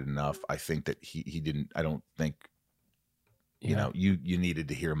about it enough. I think that he didn't. I don't think you know you needed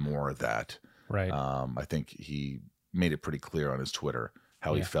to hear more of that. Right. I think he made it pretty clear on his Twitter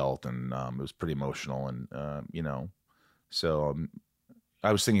how he felt, and it was pretty emotional, and so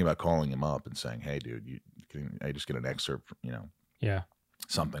I was thinking about calling him up and saying, "Hey, dude, can I just get an excerpt, Yeah.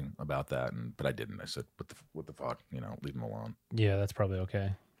 something about that?" But I didn't. I said, "What the fuck, leave him alone." Yeah, that's probably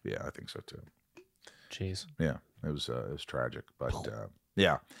okay. Yeah, I think so too. Jeez. Yeah, it was tragic, but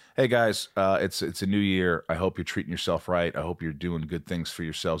yeah. Hey guys, it's a new year. I hope you're treating yourself right. I hope you're doing good things for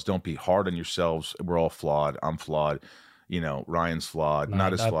yourselves. Don't be hard on yourselves. We're all flawed. I'm flawed. Ryan's flawed. No,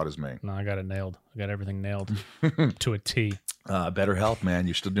 not as flawed as me. No, I got it nailed. I got everything nailed to a T. BetterHelp, man.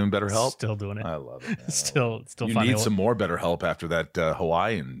 You're still doing BetterHelp? Still doing it. I love it. Man. Still You finding need a- some more BetterHelp after that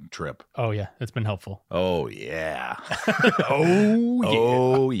Hawaiian trip. Oh yeah, it's been helpful. Oh yeah.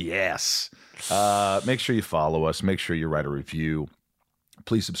 Oh yes. Make sure you follow us. Make sure you write a review.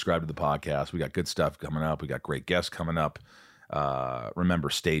 Please subscribe to the podcast. We got good stuff coming up. We got great guests coming up. Remember,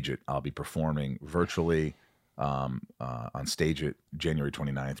 Stage It. I'll be performing virtually on stage at January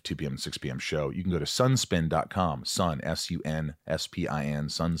 29th, 2 p.m. and 6 p.m. show. You can go to sunspin.com, sun, S-U-N-S-P-I-N,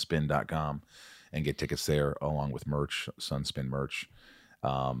 sunspin.com, and get tickets there along with merch, Sunspin merch.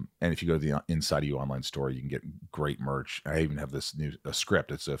 And if you go to the Inside of You online store, you can get great merch. I even have this new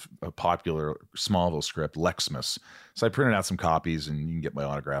script. It's a popular Smallville script, Lexmas. So I printed out some copies, and you can get my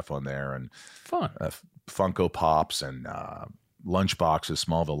autograph on there. And Fun. Funko Pops and lunch boxes,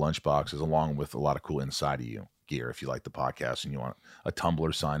 Smallville lunch boxes, along with a lot of cool Inside of You gear if you like the podcast and you want a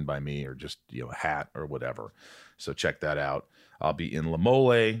tumbler signed by me or just a hat or whatever. So check that out. I'll be in La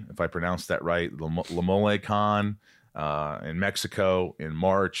Mole, if I pronounced that right, La Mole Con in Mexico in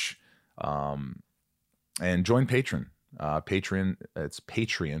March. And join Patreon. Patreon, it's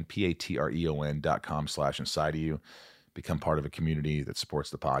Patreon, patreon.com/InsideOfYou. Become part of a community that supports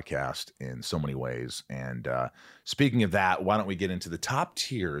the podcast in so many ways. And speaking of that, why don't we get into the top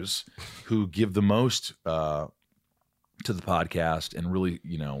tiers who give the most to the podcast and really,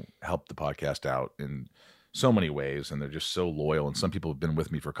 help the podcast out in so many ways. And they're just so loyal. And some people have been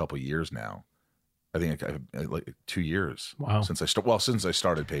with me for a couple of years now. I think like 2 years. Wow. Since I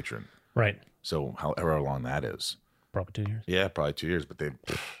started Patreon. Right. So however long that is. Probably 2 years. Yeah, probably 2 years. But they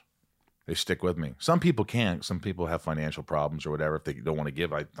stick with me. Some people can't. Some people have financial problems or whatever. If they don't want to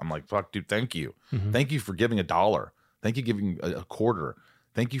give, I'm like, fuck, dude, thank you. Mm-hmm. Thank you for giving $1. Thank you for giving a quarter.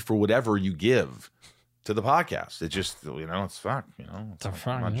 Thank you for whatever you give to the podcast. It just, it's fuck, It's a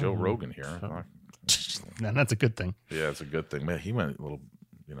I'm not Joe Rogan here. Fuck. Man, that's a good thing. Yeah, it's a good thing. Man, he went a little,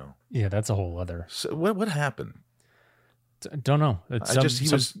 Yeah, that's a whole other. So what happened? Don't know. I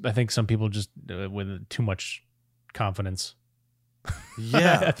think some people just with too much confidence.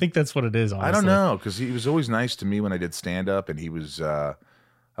 Yeah. I think that's what it is, honestly. I don't know, because he was always nice to me when I did stand-up, and he was, I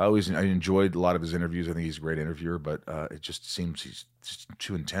enjoyed a lot of his interviews. I think he's a great interviewer, but it just seems he's just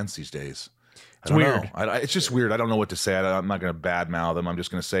too intense these days. It's weird. It's just weird. I don't know what to say. I'm not going to badmouth him. I'm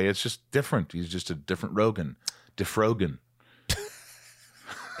just going to say it's just different. He's just a different Rogan. Defrogan.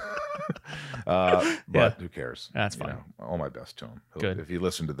 But who cares? That's fine. All my best to him. Good. If he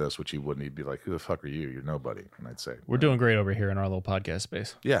listened to this, which he wouldn't, he'd be like, "Who the fuck are you? You're nobody." And I'd say, We're doing great over here in our little podcast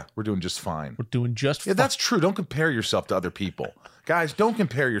space. "Yeah, we're doing just fine." We're doing just Yeah, that's true. Don't compare yourself to other people, guys. Don't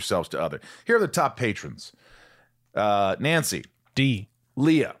compare yourselves to other. Here are the top patrons: Nancy, D,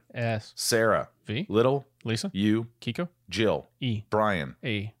 Leah, S, Sarah, V, Little, Lisa, you, Kiko, Jill, E, Brian,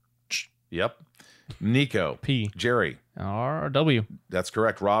 A, yep, Nico, P, Jerry, R, W, that's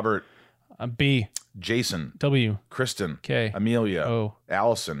correct, Robert, B, Jason, W, Kristen, K, Amelia, O,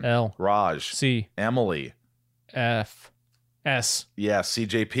 Allison, L, Raj, C, Emily, F, S. yeah,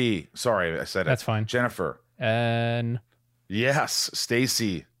 CJP. Sorry, I said it. That's fine. Jennifer, N, yes,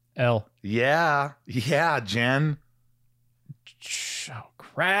 Stacy, L. yeah, Jen, Oh,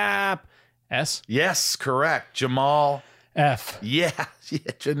 crap. S, yes, correct, Jamal, F, yeah,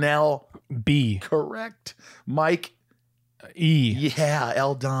 Janelle, B, correct, Mike, E, yeah,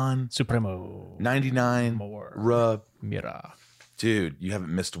 Eldon, Supremo, 99, More, Rub. Mira. Dude, you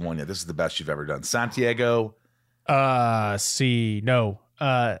haven't missed one yet. This is the best you've ever done. Santiago. C, no,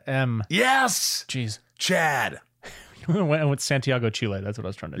 M. Yes. Jeez. Chad. What's Santiago, Chile? That's what I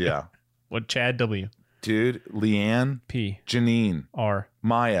was trying to do. Yeah. What, Chad, W. Dude, Leanne. P, Janine. R,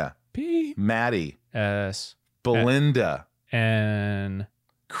 Maya. P, Maddie. S, Belinda. N,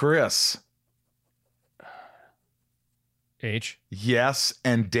 Chris. H, Yes.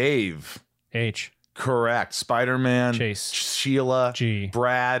 And Dave. H, Correct. Spider-Man. Chase, Sheila. G,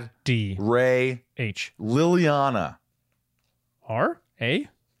 Brad. D, Ray. H, Liliana. R, A,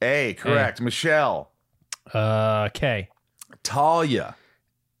 A. Correct. Michelle. K, Talia.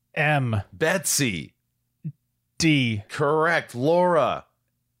 M, Betsy. D, Correct. Laura.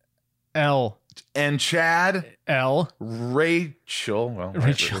 L, And Chad. L, Rachel. Well,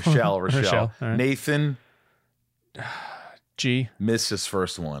 Rachel. Rochelle. Rochelle, all right. Nathan. G, Missed his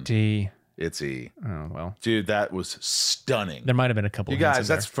first one. D. It's E. Oh, well. Dude, that was stunning. There might have been a couple You of hints guys,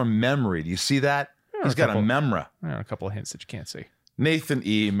 in that's from memory. Do you see that? He's got a memra. there. A couple of hints that you can't see. Nathan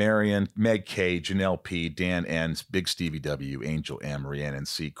E, Marion, Meg K, Janelle P, Dan N, Big Stevie W, Angel M, Rhiannon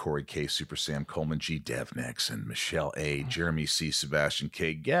C, Corey K, Super Sam, Coleman G, Devnex, and Michelle A, Jeremy C, Sebastian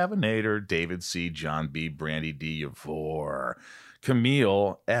K, Gavinator, David C, John B, Brandy D, Yavor,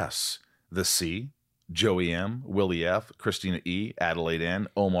 Camille S, The C, Joey M, Willie F, Christina E, Adelaide N,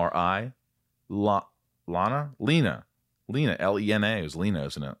 Omar I, Lena, L-E-N-A is Lena,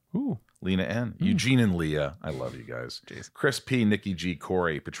 isn't it? Ooh. Lena N, Eugene and Leah. I love you guys. Jeez. Chris P, Nikki G,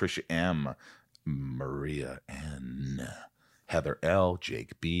 Corey, Patricia M, Maria N, Heather L,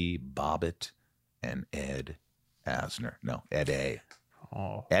 Jake B, Bobbitt, and Ed Asner. No, Ed A.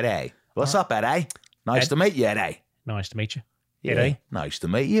 Oh. Ed A. What's up, Ed A? Nice to meet you, Eddie. Nice to meet you. Yeah. Eddie. Nice to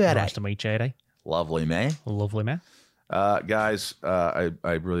meet you, Eddie. Nice to meet you, Eddie. Lovely, man. Lovely, man. Guys, I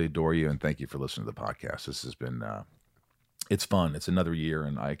really adore you, and thank you for listening to the podcast. This has been, it's fun. It's another year,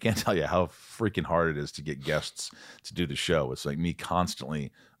 and I can't tell you how freaking hard it is to get guests to do the show. It's like me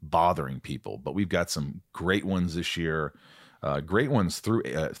constantly bothering people, but we've got some great ones this year. Great ones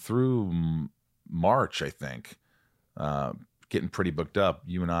through March, I think. Getting pretty booked up.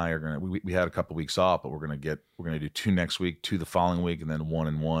 You and I are gonna. We had a couple weeks off, but we're gonna do 2 next week, 2 the following week, and then 1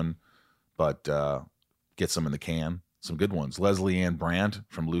 and 1. But get some in the can. Some good ones. Leslie Ann Brandt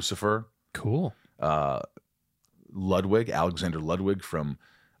from Lucifer. Cool. Ludwig, Alexander Ludwig from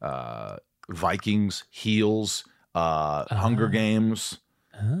Vikings, Heels, Hunger Games.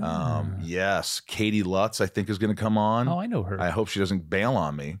 Yes, Katie Lutz, I think, is going to come on. Oh, I know her. I hope she doesn't bail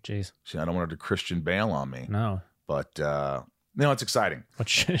on me. Jeez. I don't want her to Christian bail on me. No. But, it's exciting. What,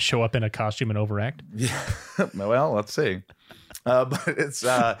 show up in a costume and overact? Yeah. Well, let's see. But it's...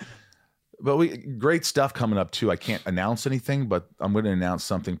 great stuff coming up too. I can't announce anything, but I'm going to announce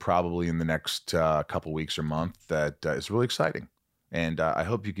something probably in the next couple weeks or month that is really exciting. And I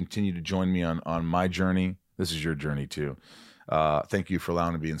hope you continue to join me on my journey. This is your journey too. Thank you for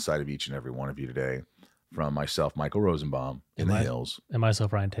allowing me to be inside of each and every one of you today. From myself, Michael Rosenbaum, in the hills. And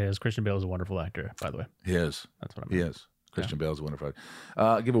myself, Ryan Tejas. Christian Bale is a wonderful actor, by the way. He is. That's what I mean. He is. Christian Bale is a wonderful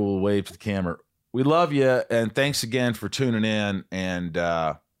actor. Give a little wave to the camera. We love you, and thanks again for tuning in. And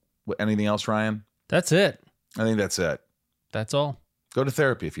anything else, Ryan? That's it. I think that's it. That's all. Go to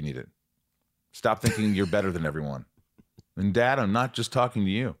therapy if you need it. Stop thinking you're better than everyone. And Dad, I'm not just talking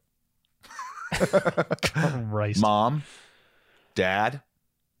to you. Christ. Mom, Dad,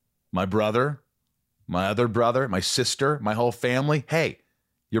 my brother, my other brother, my sister, my whole family. Hey,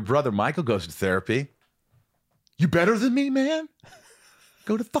 your brother Michael goes to therapy. You better than me, man?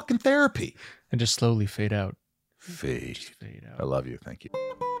 Go to fucking therapy. And just slowly fade out. Fade. Just fade out. I love you. Thank you.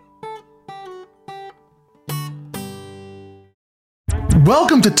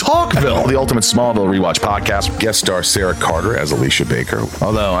 Welcome to Talkville, the ultimate Smallville rewatch podcast. Guest star Sarah Carter as Alicia Baker,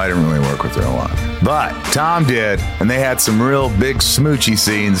 although I didn't really work with her a lot. But Tom did, and they had some real big smoochy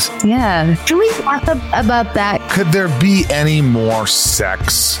scenes. Yeah. Can we talk about that? Could there be any more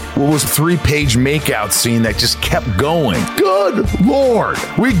sex? What was a 3-page makeout scene that just kept going? Good Lord.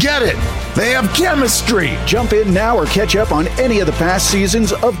 We get it. They have chemistry. Jump in now or catch up on any of the past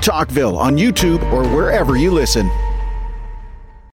seasons of Talkville on YouTube or wherever you listen.